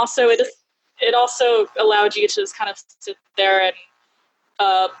 And also it also allowed you to just kind of sit there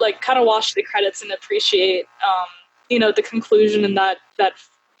and like kind of watch the credits and appreciate, the conclusion and that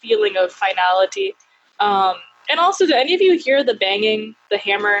feeling of finality. And also, do any of you hear the banging, the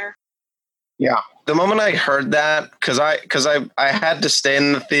hammer? Yeah. The moment I heard that, because I had to stay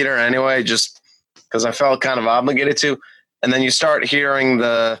in the theater anyway, just because I felt kind of obligated to, and then you start hearing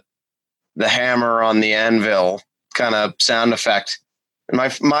the hammer on the anvil kind of sound effect. And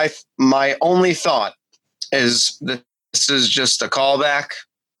my only thought is this is just a callback.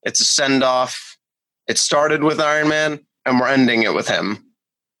 It's a send off. It started with Iron Man, and we're ending it with him.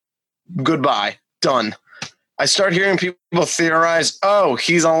 Goodbye. Done. I start hearing people theorize, oh,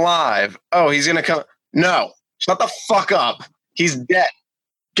 he's alive. Oh, he's going to come. No, shut the fuck up. He's dead.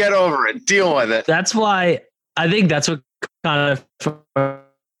 Get over it. Deal with it. That's why I think that's what kind of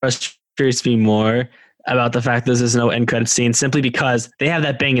frustrates me more about the fact that there's no end credit scene, simply because they have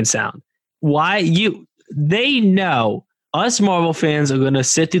that banging sound. They know us Marvel fans are going to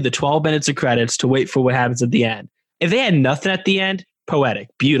sit through the 12 minutes of credits to wait for what happens at the end. If they had nothing at the end, poetic,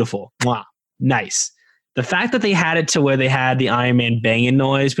 beautiful, mwah, nice. The fact that they had it to where they had the Iron Man banging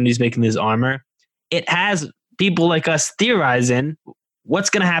noise when he's making his armor, it has people like us theorizing what's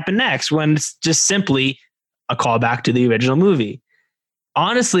going to happen next when it's just simply a callback to the original movie.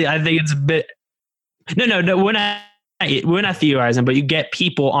 Honestly, I think it's a bit... No, we're not theorizing, but you get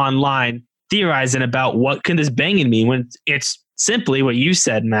people online theorizing about what can this banging mean when it's simply what you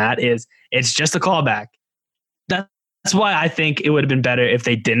said, Matt, is it's just a callback. That's why I think it would have been better if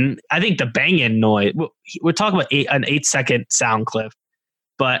they didn't. I think the banging noise, we're talking about an 8-second sound clip,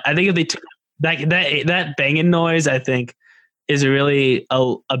 but I think if they took that banging noise, I think is really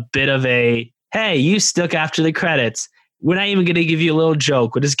a bit of a, hey, you stuck after the credits. We're not even going to give you a little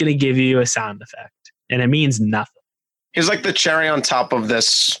joke. We're just going to give you a sound effect. And it means nothing. He's like the cherry on top of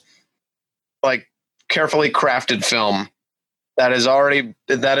this, like, carefully crafted film that is already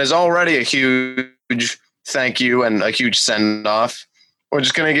a huge thank you and a huge send off. We're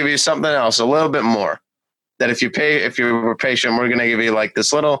just going to give you something else, a little bit more. That if you were patient, we're going to give you like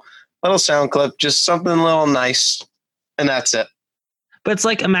this little sound clip, just something a little nice, and that's it. But it's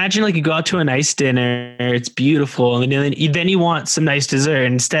like, imagine like you go out to a nice dinner, it's beautiful, and then you want some nice dessert.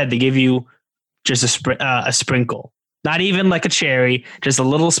 And instead, they give you just a sprinkle, not even like a cherry, just a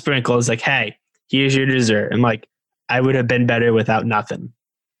little sprinkle. It's like, hey, here's your dessert. And like, I would have been better without nothing.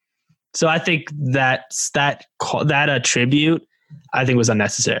 So I think that tribute, I think, was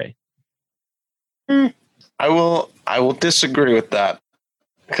unnecessary. I I will disagree with that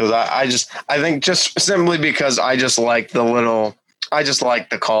because I think just simply because I just like the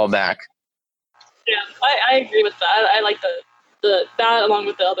callback. Yeah, I agree with that. I like the that along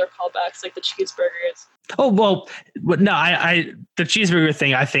with the other callbacks like the cheeseburgers. Oh well, no, I the cheeseburger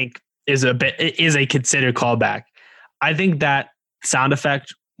thing I think is a considered callback. I think that sound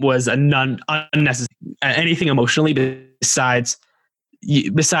effect was unnecessary. Anything emotionally besides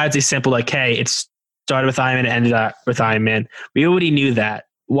a simple like, hey, it started with Iron Man and ended up with Iron Man. We already knew that.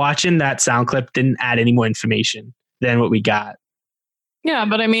 Watching that sound clip didn't add any more information than what we got. Yeah,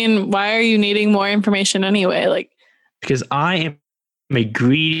 but I mean, why are you needing more information anyway? Like, because I am a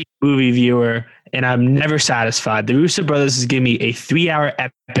greedy movie viewer and I'm never satisfied. The Russo brothers is giving me a 3-hour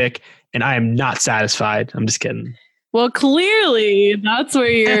epic and I am not satisfied. I'm just kidding. Well, clearly that's where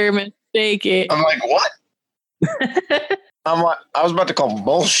you're mistaken. I'm like, what? I'm like, I was about to call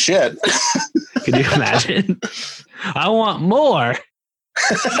bullshit. Could you imagine? I want more.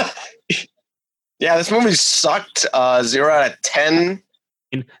 Yeah, this movie sucked. 0 out of 10.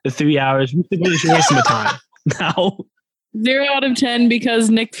 In the 3 hours, waste of time. No. 0 out of 10 because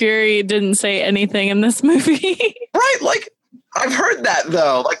Nick Fury didn't say anything in this movie. Right, like I've heard that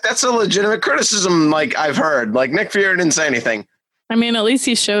though. Like that's a legitimate criticism. Like I've heard. Like Nick Fury didn't say anything. I mean, at least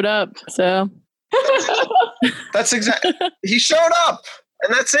he showed up. So that's exactly. He showed up,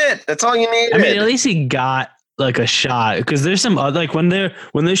 and that's it. That's all you need. I mean, at least he got like a shot because there's some other like when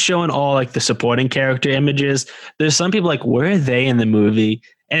they're showing all like the supporting character images. There's some people like where are they in the movie?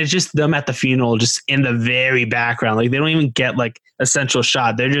 And it's just them at the funeral, just in the very background. Like they don't even get like a central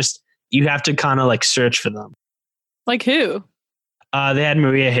shot. They're just you have to kind of like search for them. Like who? They had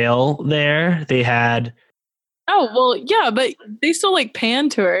Maria Hill there. They had. Oh well, yeah, but they still like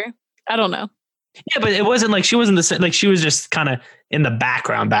panned to her. I don't know. Yeah, but it wasn't like she wasn't the like she was just kind of in the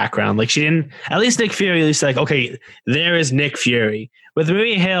background. Like she didn't. At least Nick Fury, at least like okay, there is Nick Fury. With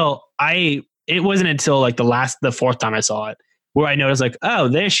Maria Hill, it wasn't until like the fourth time I saw it where I noticed like, oh,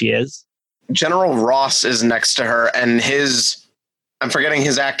 there she is. General Ross is next to her, and I'm forgetting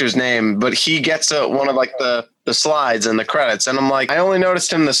his actor's name, but he gets one of like the slides and the credits, and I'm like, I only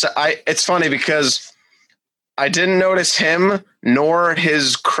noticed him it's funny because I didn't notice him nor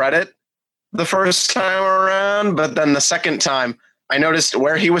his credit the first time around, but then the second time I noticed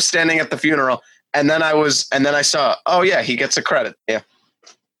where he was standing at the funeral, and then I saw, oh yeah, he gets a credit. Yeah,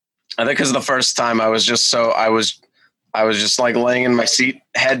 I think because the first time I was just like laying in my seat,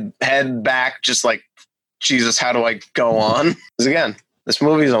 head back, just like, Jesus, how do I go on? Because again, this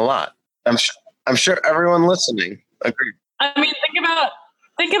movie's a lot. I'm sure everyone listening agreed. I mean,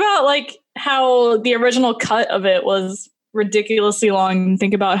 think about like how the original cut of it was ridiculously long.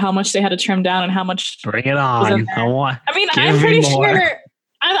 Think about how much they had to trim down and how much. Bring it on! I'm pretty sure.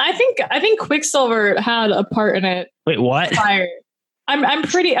 I think Quicksilver had a part in it. Wait, what? Prior. I'm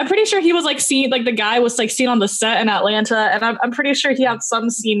pretty sure he was like seen, like the guy was like seen on the set in Atlanta, and I'm pretty sure he had some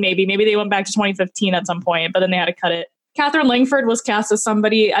scene. Maybe they went back to 2015 at some point, but then they had to cut it. Catherine Langford was cast as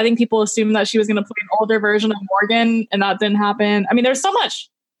somebody. I think people assumed that she was going to play an older version of Morgan, and that didn't happen. I mean, there's so much.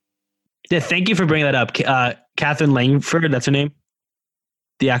 Yeah, thank you for bringing that up. Catherine Langford, that's her name.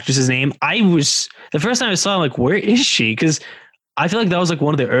 The actress's name. The first time I saw, like, where is she? Because I feel like that was like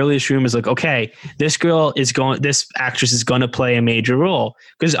one of the earliest rumors. Like, okay, this actress is going to play a major role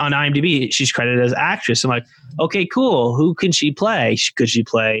because on IMDb she's credited as actress. I'm like, okay, cool. Who can she play? Could she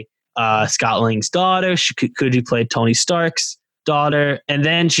play Scott Lang's daughter? Could she play Tony Stark's daughter? And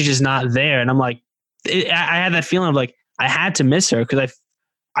then she's just not there. And I'm like, I had that feeling of like I had to miss her because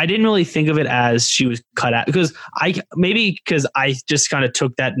I didn't really think of it as she was cut out because I just kind of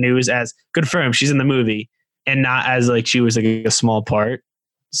took that news as confirmed she's in the movie. And not as like she was like a small part.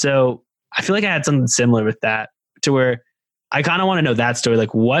 So I feel like I had something similar with that to where I kind of want to know that story.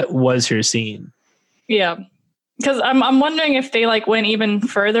 Like what was her scene? Yeah. Because I'm wondering if they like went even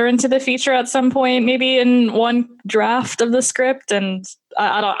further into the feature at some point, maybe in one draft of the script. And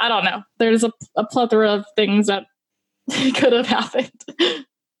I don't know. There's a plethora of things that could have happened.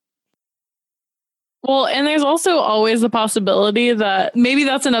 Well, and there's also always the possibility that maybe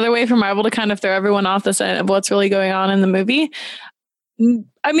that's another way for Marvel to kind of throw everyone off the scent of what's really going on in the movie.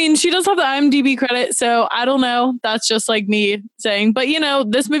 I mean, she does have the IMDb credit, so I don't know. That's just like me saying. But,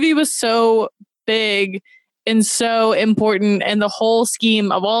 this movie was so big and so important and the whole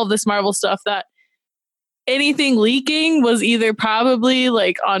scheme of all of this Marvel stuff that anything leaking was either probably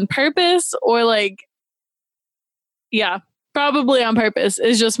like on purpose or like, yeah. Probably on purpose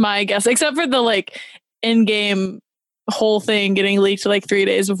is just my guess, except for the like ENDGAME whole thing getting leaked like 3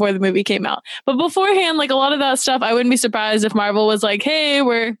 days before the movie came out. But beforehand, like a lot of that stuff, I wouldn't be surprised if Marvel was like, hey,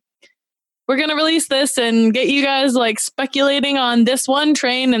 we're we're going to release this and get you guys like speculating on this one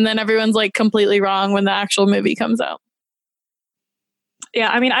train. And then everyone's like completely wrong when the actual movie comes out. Yeah.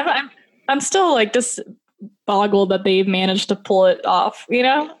 I mean, I'm still like just boggled that they've managed to pull it off, you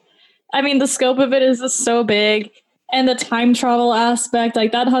know? I mean, the scope of it is just so big. And the time travel aspect,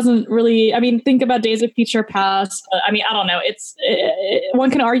 like that hasn't really, I mean, think about Days of Future Past. I mean, I don't know.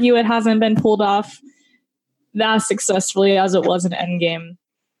 One can argue it hasn't been pulled off that successfully as it was in Endgame.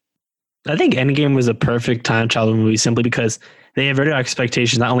 I think Endgame was a perfect time travel movie simply because they adverted our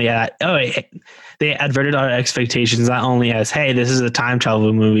expectations not only they adverted our expectations not only as, hey, this is a time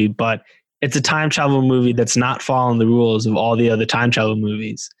travel movie, but it's a time travel movie that's not following the rules of all the other time travel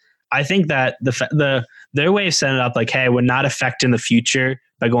movies. I think that their way of setting it up, like, hey, we're not affecting the future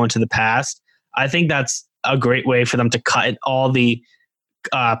by going to the past. I think that's a great way for them to cut all the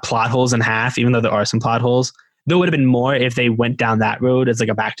plot holes in half, even though there are some plot holes. There would have been more if they went down that road as like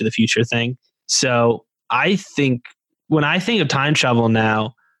a Back to the Future thing. So I think when I think of time travel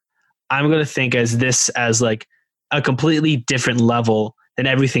now, I'm going to think as like a completely different level than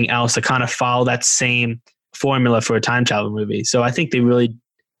everything else to kind of follow that same formula for a time travel movie. So I think they really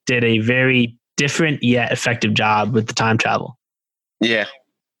did a very different yet effective job with the time travel. Yeah.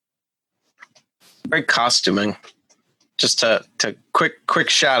 Great costuming. Just to quick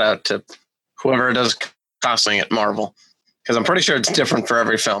shout out to whoever does costuming at Marvel, because I'm pretty sure it's different for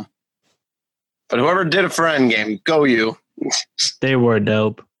every film. But whoever did it for Endgame, go you. They were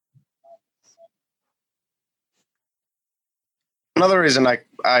dope. Another reason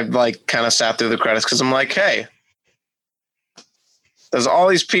I like kind of sat through the credits because I'm like, hey, there's all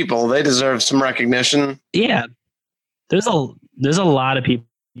these people. They deserve some recognition. Yeah. There's a lot of people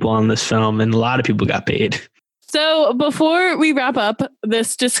on this film and a lot of people got paid. So before we wrap up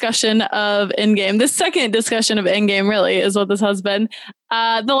this discussion of Endgame, this second discussion of Endgame really is what this has been.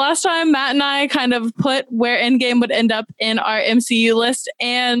 The last time Matt and I kind of put where Endgame would end up in our MCU list,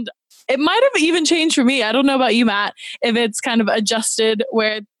 and it might have even changed for me. I don't know about you, Matt, if it's kind of adjusted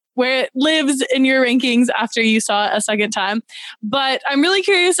where it lives in your rankings after you saw it a second time. But I'm really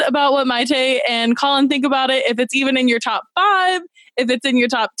curious about what Maite and Colin think about it. If it's even in your top 5, if it's in your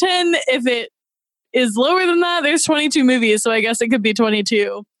top 10, if it is lower than that. There's 22 movies, so I guess it could be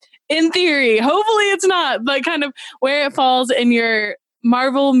 22. In theory, hopefully it's not, but kind of where it falls in your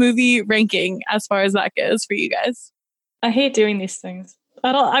Marvel movie ranking as far as that goes for you guys. I hate doing these things.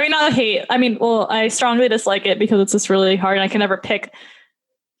 I strongly dislike it because it's just really hard and I can never pick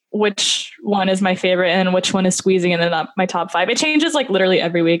which one is my favorite and which one is squeezing in my top 5. It changes like literally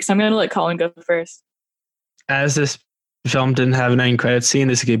every week, so I'm going to let Colin go first. As this film didn't have an end credit scene,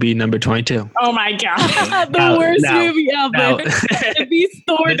 this could be number 22. Oh my god. The worst movie out there. It beats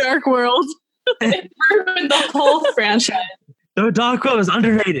Thor Dark World. It ruined the whole franchise. The Dark World is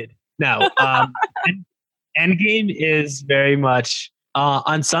underrated. No. Endgame is very much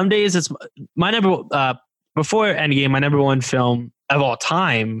on some days it's my number before Endgame, my number one film of all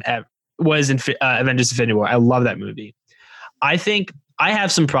time was Avengers Infinity War. I love that movie. I think I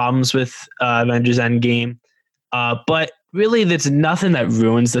have some problems with Avengers Endgame. But really, there's nothing that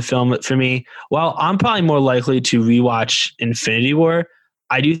ruins the film for me. While I'm probably more likely to rewatch Infinity War,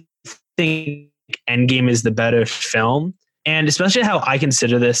 I do think Endgame is the better film. And especially how I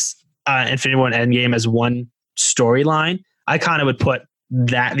consider this Infinity War and Endgame as one storyline, I kind of would put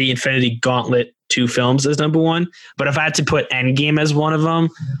the Infinity Gauntlet 2 films as number 1. But if I had to put Endgame as one of them,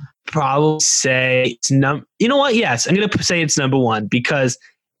 probably say it's you know what? Yes, I'm going to say it's number 1 because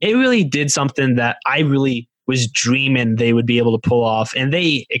it really did something that I really was dreaming they would be able to pull off, and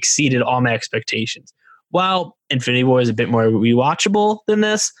they exceeded all my expectations. While Infinity War is a bit more rewatchable than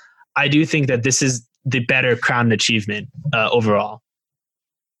this, I do think that this is the better crown achievement overall.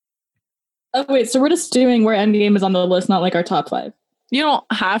 Oh, wait, so we're just doing where Endgame is on the list, not like our top 5. You don't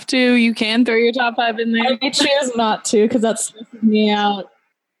have to. You can throw your top 5 in there. I choose not to because that stresses me out.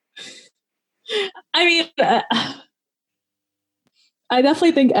 I mean, I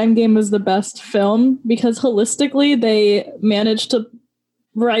definitely think Endgame is the best film because holistically they managed to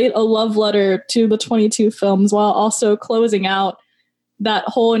write a love letter to the 22 films while also closing out that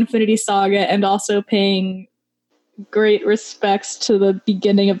whole Infinity Saga and also paying great respects to the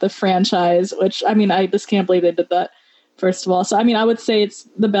beginning of the franchise, which, I mean, I just can't believe they did that, first of all. So, I mean, I would say it's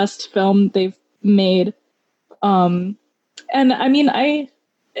the best film they've made. And I mean,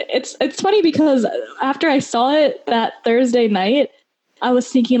 it's funny because after I saw it that Thursday night, I was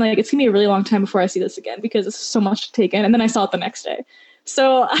thinking like, it's gonna be a really long time before I see this again because it's so much to take in. And then I saw it the next day.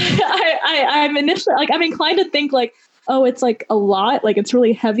 So I'm initially like, I'm inclined to think like, oh, it's like a lot, like it's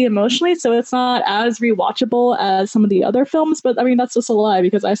really heavy emotionally, so it's not as rewatchable as some of the other films. But I mean, that's just a lie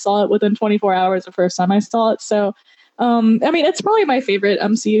because I saw it within 24 hours the first time I saw it. So, I mean, it's probably my favorite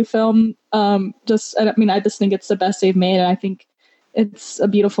MCU film. I just think it's the best they've made, and I think it's a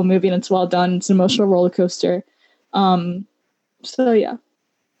beautiful movie and it's well done. It's an emotional roller coaster. So yeah,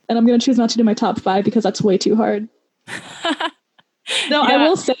 and I'm gonna choose not to do my top 5 because that's way too hard. No, yeah. I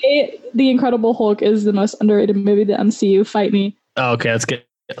will say The Incredible Hulk is the most underrated movie, the MCU. Fight me. Oh, okay, let's get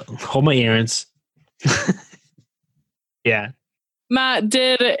hold my earrings. Yeah. Matt,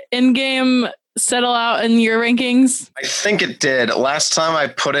 did Endgame settle out in your rankings? I think it did. Last time I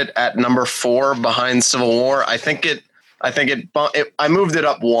put it at number 4 behind Civil War. I moved it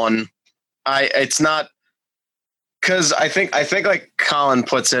up 1. It's not because I think like Colin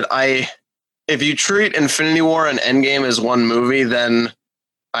puts it. If you treat Infinity War and Endgame as one movie, then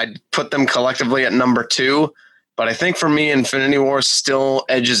I'd put them collectively at number 2. But I think for me, Infinity War still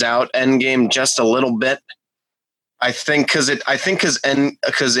edges out Endgame just a little bit. I think because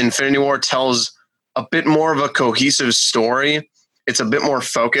Infinity War tells a bit more of a cohesive story. It's a bit more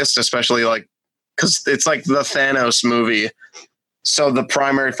focused, especially like because it's like the Thanos movie. So the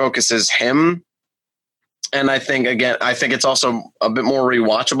primary focus is him. And I think it's also a bit more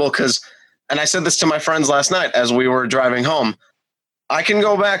rewatchable because, and I said this to my friends last night as we were driving home, I can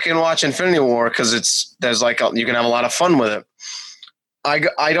go back and watch Infinity War because you can have a lot of fun with it. I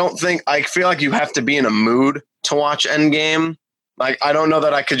feel like you have to be in a mood to watch Endgame. Like, I don't know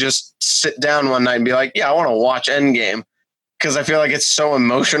that I could just sit down one night and be like, yeah, I want to watch Endgame because I feel like it's so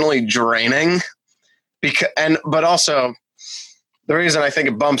emotionally draining. But also the reason I think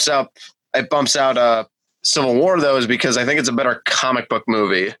it bumps out Civil War though is because I think it's a better comic book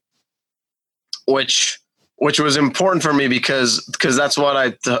movie. Which was important for me because that's what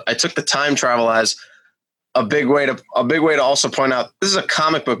I took the time travel as a big way to also point out this is a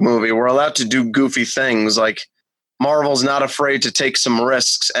comic book movie. We're allowed to do goofy things. Like Marvel's not afraid to take some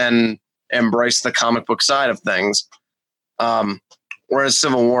risks and embrace the comic book side of things. Whereas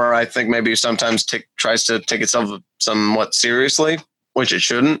Civil War, I think maybe sometimes tries to take itself somewhat seriously, which it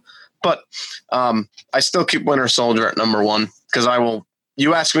shouldn't. But I still keep Winter Soldier at number 1 because I will.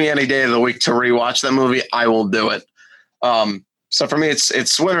 You ask me any day of the week to rewatch that movie, I will do it. So for me,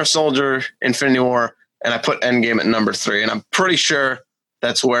 it's Winter Soldier, Infinity War, and I put Endgame at number 3, and I'm pretty sure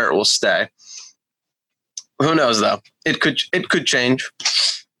that's where it will stay. Who knows though? It could change.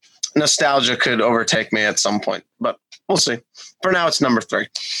 Nostalgia could overtake me at some point, but we'll see. For now, it's number 3.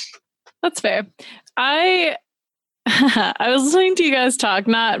 That's fair. I was listening to you guys talk,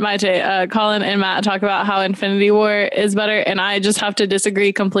 not Maite, Colin and Matt talk about how Infinity War is better, and I just have to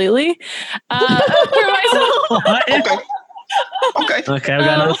disagree completely. For myself. Okay, we got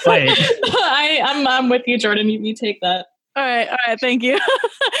another fight. I'm with you, Jordan. You take that. All right, thank you.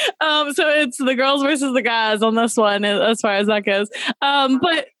 So it's the girls versus the guys on this one, as far as that goes.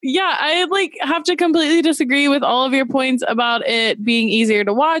 But yeah, I have to completely disagree with all of your points about it being easier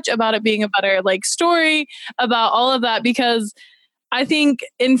to watch, about it being a better story, about all of that, because I think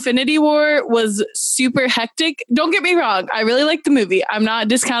Infinity War was super hectic. Don't get me wrong, I really liked the movie. I'm not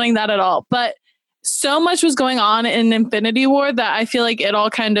discounting that at all, but so much was going on in Infinity War that I feel like it all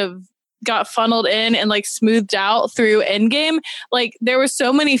kind of got funneled in and smoothed out through Endgame. There were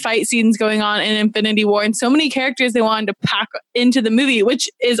so many fight scenes going on in Infinity War and so many characters they wanted to pack into the movie, which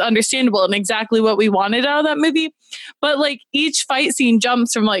is understandable and exactly what we wanted out of that movie. But each fight scene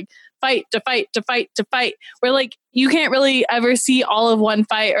jumps from fight to fight to fight to fight, where you can't really ever see all of one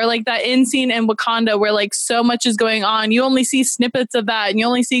fight, or that end scene in Wakanda where so much is going on. You only see snippets of that and you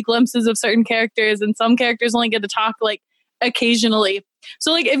only see glimpses of certain characters, and some characters only get to talk occasionally.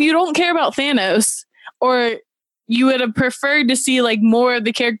 So if you don't care about Thanos, or you would have preferred to see more of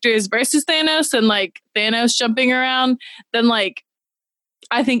the characters versus Thanos and Thanos jumping around, then I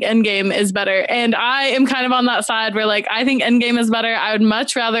think Endgame is better. And I am kind of on that side where I think Endgame is better. I would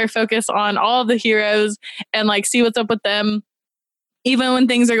much rather focus on all of the heroes and see what's up with them, even when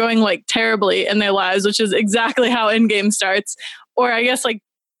things are going terribly in their lives, which is exactly how Endgame starts, or I guess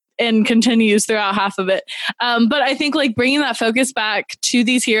and continues throughout half of it. But I think bringing that focus back to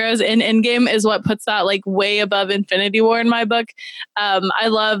these heroes in Endgame is what puts that way above Infinity War in my book. I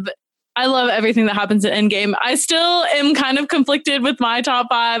love everything that happens in Endgame. I still am kind of conflicted with my top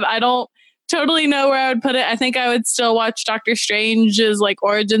 5. I don't totally know where I would put it. I think I would still watch Doctor Strange's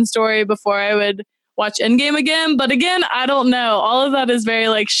origin story before I would watch Endgame again. But again, I don't know. All of that is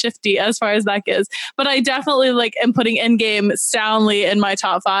very shifty as far as that goes. But I definitely am putting Endgame soundly in my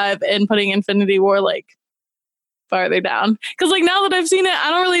top 5 and putting Infinity War farther down. Because like now that I've seen it,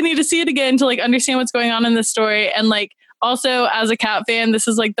 I don't really need to see it again to like understand what's going on in the story. And like also as a Cat fan, this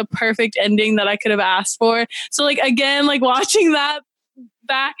is like the perfect ending that I could have asked for. So like again, like watching that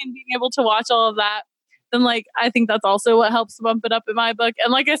back and being able to watch all of that, then like I think that's also what helps bump it up in my book.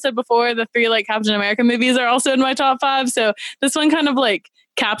 And like I said before, the 3 like Captain America movies are also in my top 5. So this one kind of like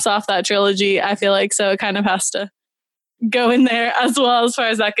caps off that trilogy, I feel like. So it kind of has to go in there as well as far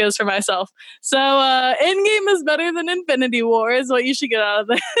as that goes for myself. So Endgame is better than Infinity War is what you should get out of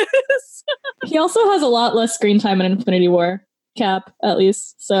this. He also has a lot less screen time in Infinity War. Cap, at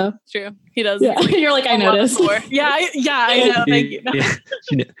least. So true, he does. Yeah, you're like, I noticed. Yeah, I know. Thank you. Yeah.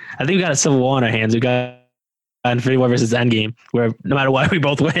 I think we got a Civil War on our hands. We got Infinity War versus Endgame, where no matter what, we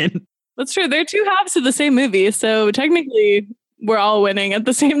both win. That's true. They're two halves of the same movie, so technically, we're all winning at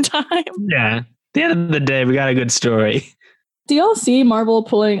the same time. Yeah. At the end of the day, we got a good story. Do y'all see Marvel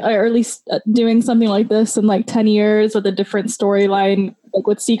pulling, or at least doing something like this in like 10 years with a different storyline, like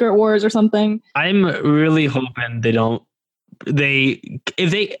with Secret Wars or something? I'm really hoping they don't. I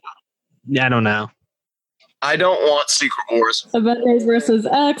don't know. I don't want Secret Wars. Avengers versus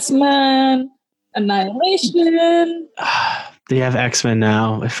X-Men, Annihilation. They have X-Men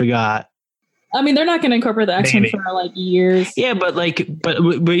now. I forgot. I mean, they're not going to incorporate the X-Men Maybe. for like years. Yeah, but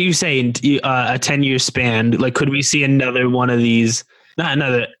what you saying? A 10-year span? Like, could we see another one of these? Not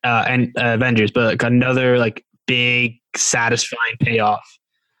another Avengers, but like another like big, satisfying payoff.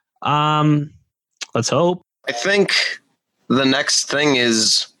 Let's hope. I think the next thing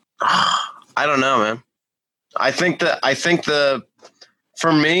is, I don't know, man. I think the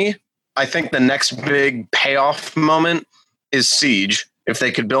next big payoff moment is Siege. If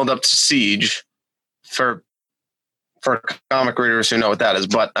they could build up to Siege for comic readers who know what that is.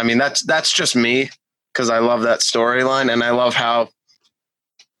 But I mean, that's just me because I love that storyline and I love how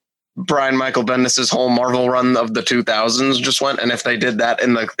Brian Michael Bendis' whole Marvel run of the 2000s just went. And if they did that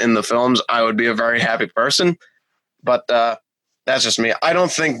in the films, I would be a very happy person. But that's just me. I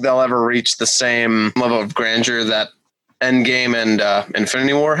don't think they'll ever reach the same level of grandeur that Endgame and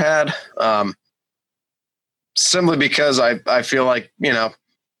Infinity War had. Simply because I feel like, you know,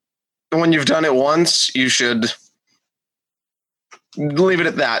 when you've done it once, you should leave it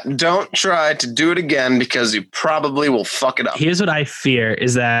at that. Don't try to do it again because you probably will fuck it up. Here's what I fear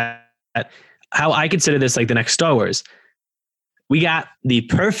is that how I consider this like the next Star Wars. We got the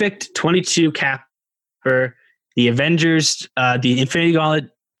perfect 22 capper. The Avengers, the Infinity Gauntlet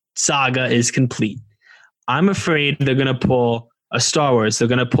saga is complete. I'm afraid they're going to pull a Star Wars. They're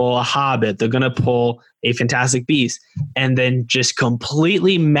going to pull a Hobbit. They're going to pull a Fantastic Beast and then just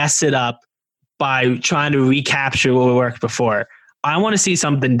completely mess it up by trying to recapture what worked before. I want to see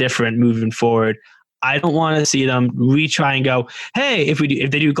something different moving forward. I don't want to see them retry and go, hey, if they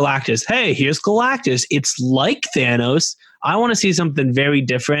do Galactus, hey, here's Galactus. It's like Thanos. I want to see something very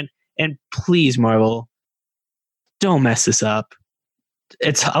different. And please, Marvel, don't mess this up.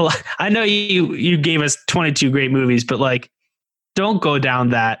 It's a lot. I know you gave us 22 great movies, but like, don't go down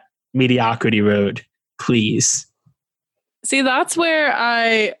that mediocrity road, please. See, that's where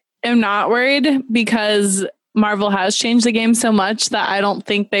I am not worried because Marvel has changed the game so much that I don't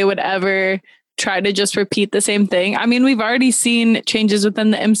think they would ever try to just repeat the same thing. I mean, we've already seen changes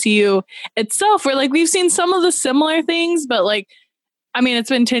within the MCU itself where like we've seen some of the similar things, but like, I mean, it's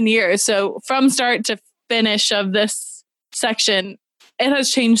been 10 years. So from start to finish of this section, it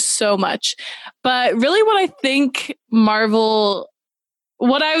has changed so much. But really what I think Marvel,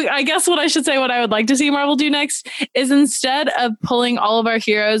 what I should say what I would like to see Marvel do next is instead of pulling all of our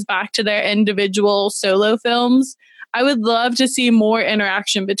heroes back to their individual solo films, I would love to see more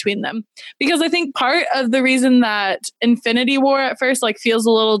interaction between them. Because I think part of the reason that Infinity War at first like feels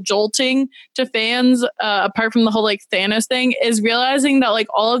a little jolting to fans, apart from the whole like Thanos thing, is realizing that like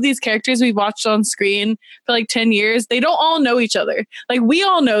all of these characters we've watched on screen for like 10 years, they don't all know each other. Like we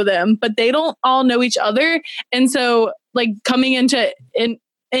all know them, but they don't all know each other. And so like coming into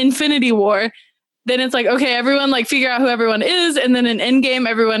Infinity War, then it's like, okay, everyone like figure out who everyone is. And then in Endgame,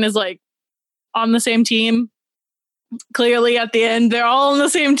 everyone is like on the same team. Clearly at the end, they're all on the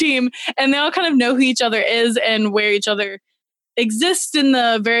same team and they all kind of know who each other is and where each other exists in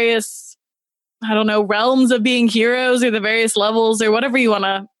the various, I don't know, realms of being heroes or the various levels or whatever you want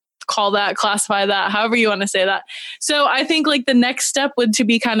to call that, classify that, however you want to say that. So I think like the next step would to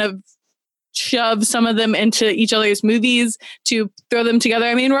be kind of shove some of them into each other's movies to throw them together.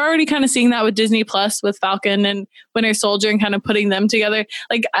 I mean, we're already kind of seeing that with Disney Plus with Falcon and Winter Soldier and kind of putting them together.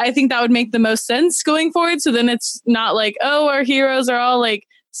 Like, I think that would make the most sense going forward. So then it's not like, oh, our heroes are all like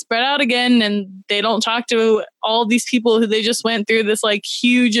spread out again and they don't talk to all these people who they just went through this like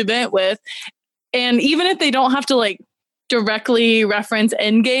huge event with. And even if they don't have to like directly reference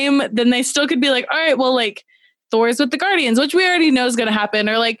Endgame, then they still could be like, all right, well, like Thor's with the Guardians, which we already know is going to happen,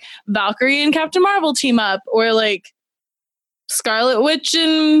 or like Valkyrie and Captain Marvel team up, or like Scarlet Witch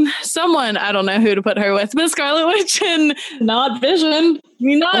and someone, I don't know who to put her with, but Scarlet Witch and not Vision.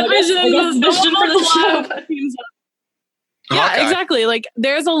 Not Vision. I guess Vision for the show. Yeah, Okay. exactly. Like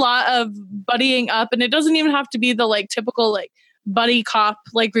there's a lot of buddying up, and it doesn't even have to be the like typical like buddy cop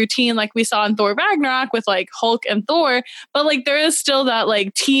like routine like we saw in Thor Ragnarok with like Hulk and Thor, but like there is still that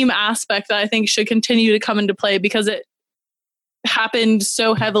like team aspect that I think should continue to come into play because it happened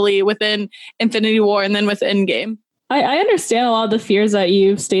so heavily within Infinity War and then with Endgame. I understand a lot of the fears that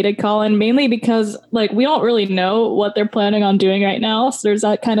you've stated, Colin, mainly because like we don't really know what they're planning on doing right now. So there's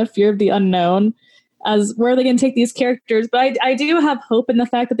that kind of fear of the unknown as where are they going to take these characters. But I do have hope in the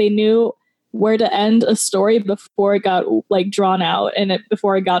fact that they knew where to end a story before it got like drawn out and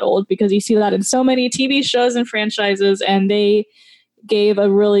before it got old, because you see that in so many TV shows and franchises, and they gave a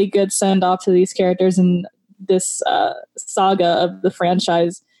really good send off to these characters in this saga of the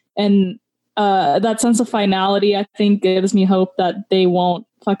franchise. And that sense of finality, I think, gives me hope that they won't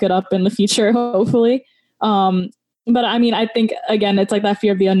fuck it up in the future, hopefully. But I mean, I think, again, it's like that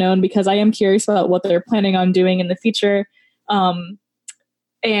fear of the unknown, because I am curious about what they're planning on doing in the future. And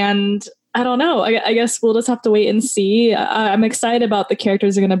I don't know. I guess we'll just have to wait and see. I'm excited about the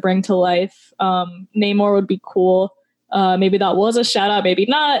characters they're going to bring to life. Namor would be cool. Maybe that was a shout out, maybe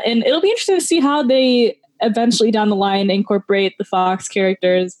not. And it'll be interesting to see how they eventually down the line incorporate the Fox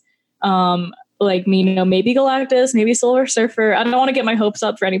characters. Like, you know, maybe Galactus, maybe Silver Surfer. I don't want to get my hopes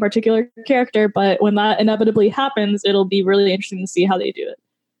up for any particular character, but when that inevitably happens, it'll be really interesting to see how they do it.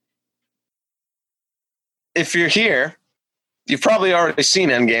 If you're here, you've probably already seen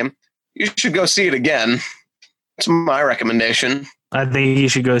Endgame. You should go see it again. It's my recommendation. I think you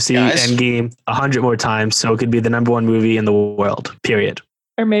should go see Endgame 100 more times so it could be the number one movie in the world, period.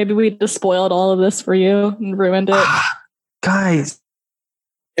 Or maybe we just spoiled all of this for you and ruined it. Guys.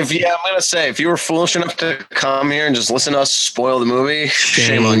 I'm going to say, if you were foolish enough to come here and just listen to us spoil the movie,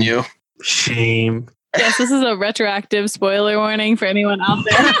 shame on you. Shame. Yes, this is a retroactive spoiler warning for anyone out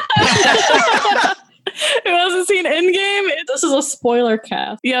there who hasn't seen Endgame. This is a spoiler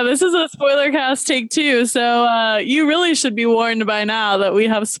cast. Yeah, this is a spoiler cast take 2. So you really should be warned by now that we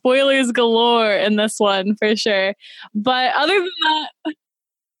have spoilers galore in this one for sure. But other than that,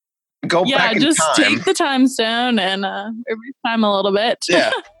 go back in just time. take the time stone and reverse time a little bit.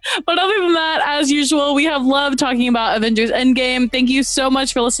 Yeah. But other than that, as usual, we have loved talking about Avengers Endgame. Thank you so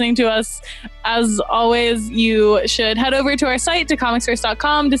much for listening to us. As always, you should head over to our site, to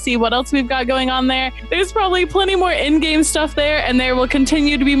comicsverse.com, to see what else we've got going on there. There's probably plenty more Endgame stuff there, and there will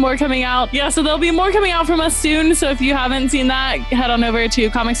continue to be more coming out. Yeah, so there'll be more coming out from us soon. So if you haven't seen that, head on over to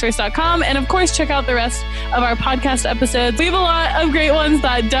comicsverse.com. And of course, check out the rest of our podcast episodes. We have a lot of great ones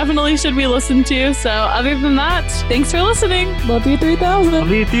that definitely should be listened to. So other than that, thanks for listening. Love you 3000. Love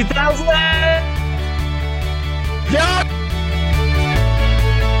you 3000. Yeah.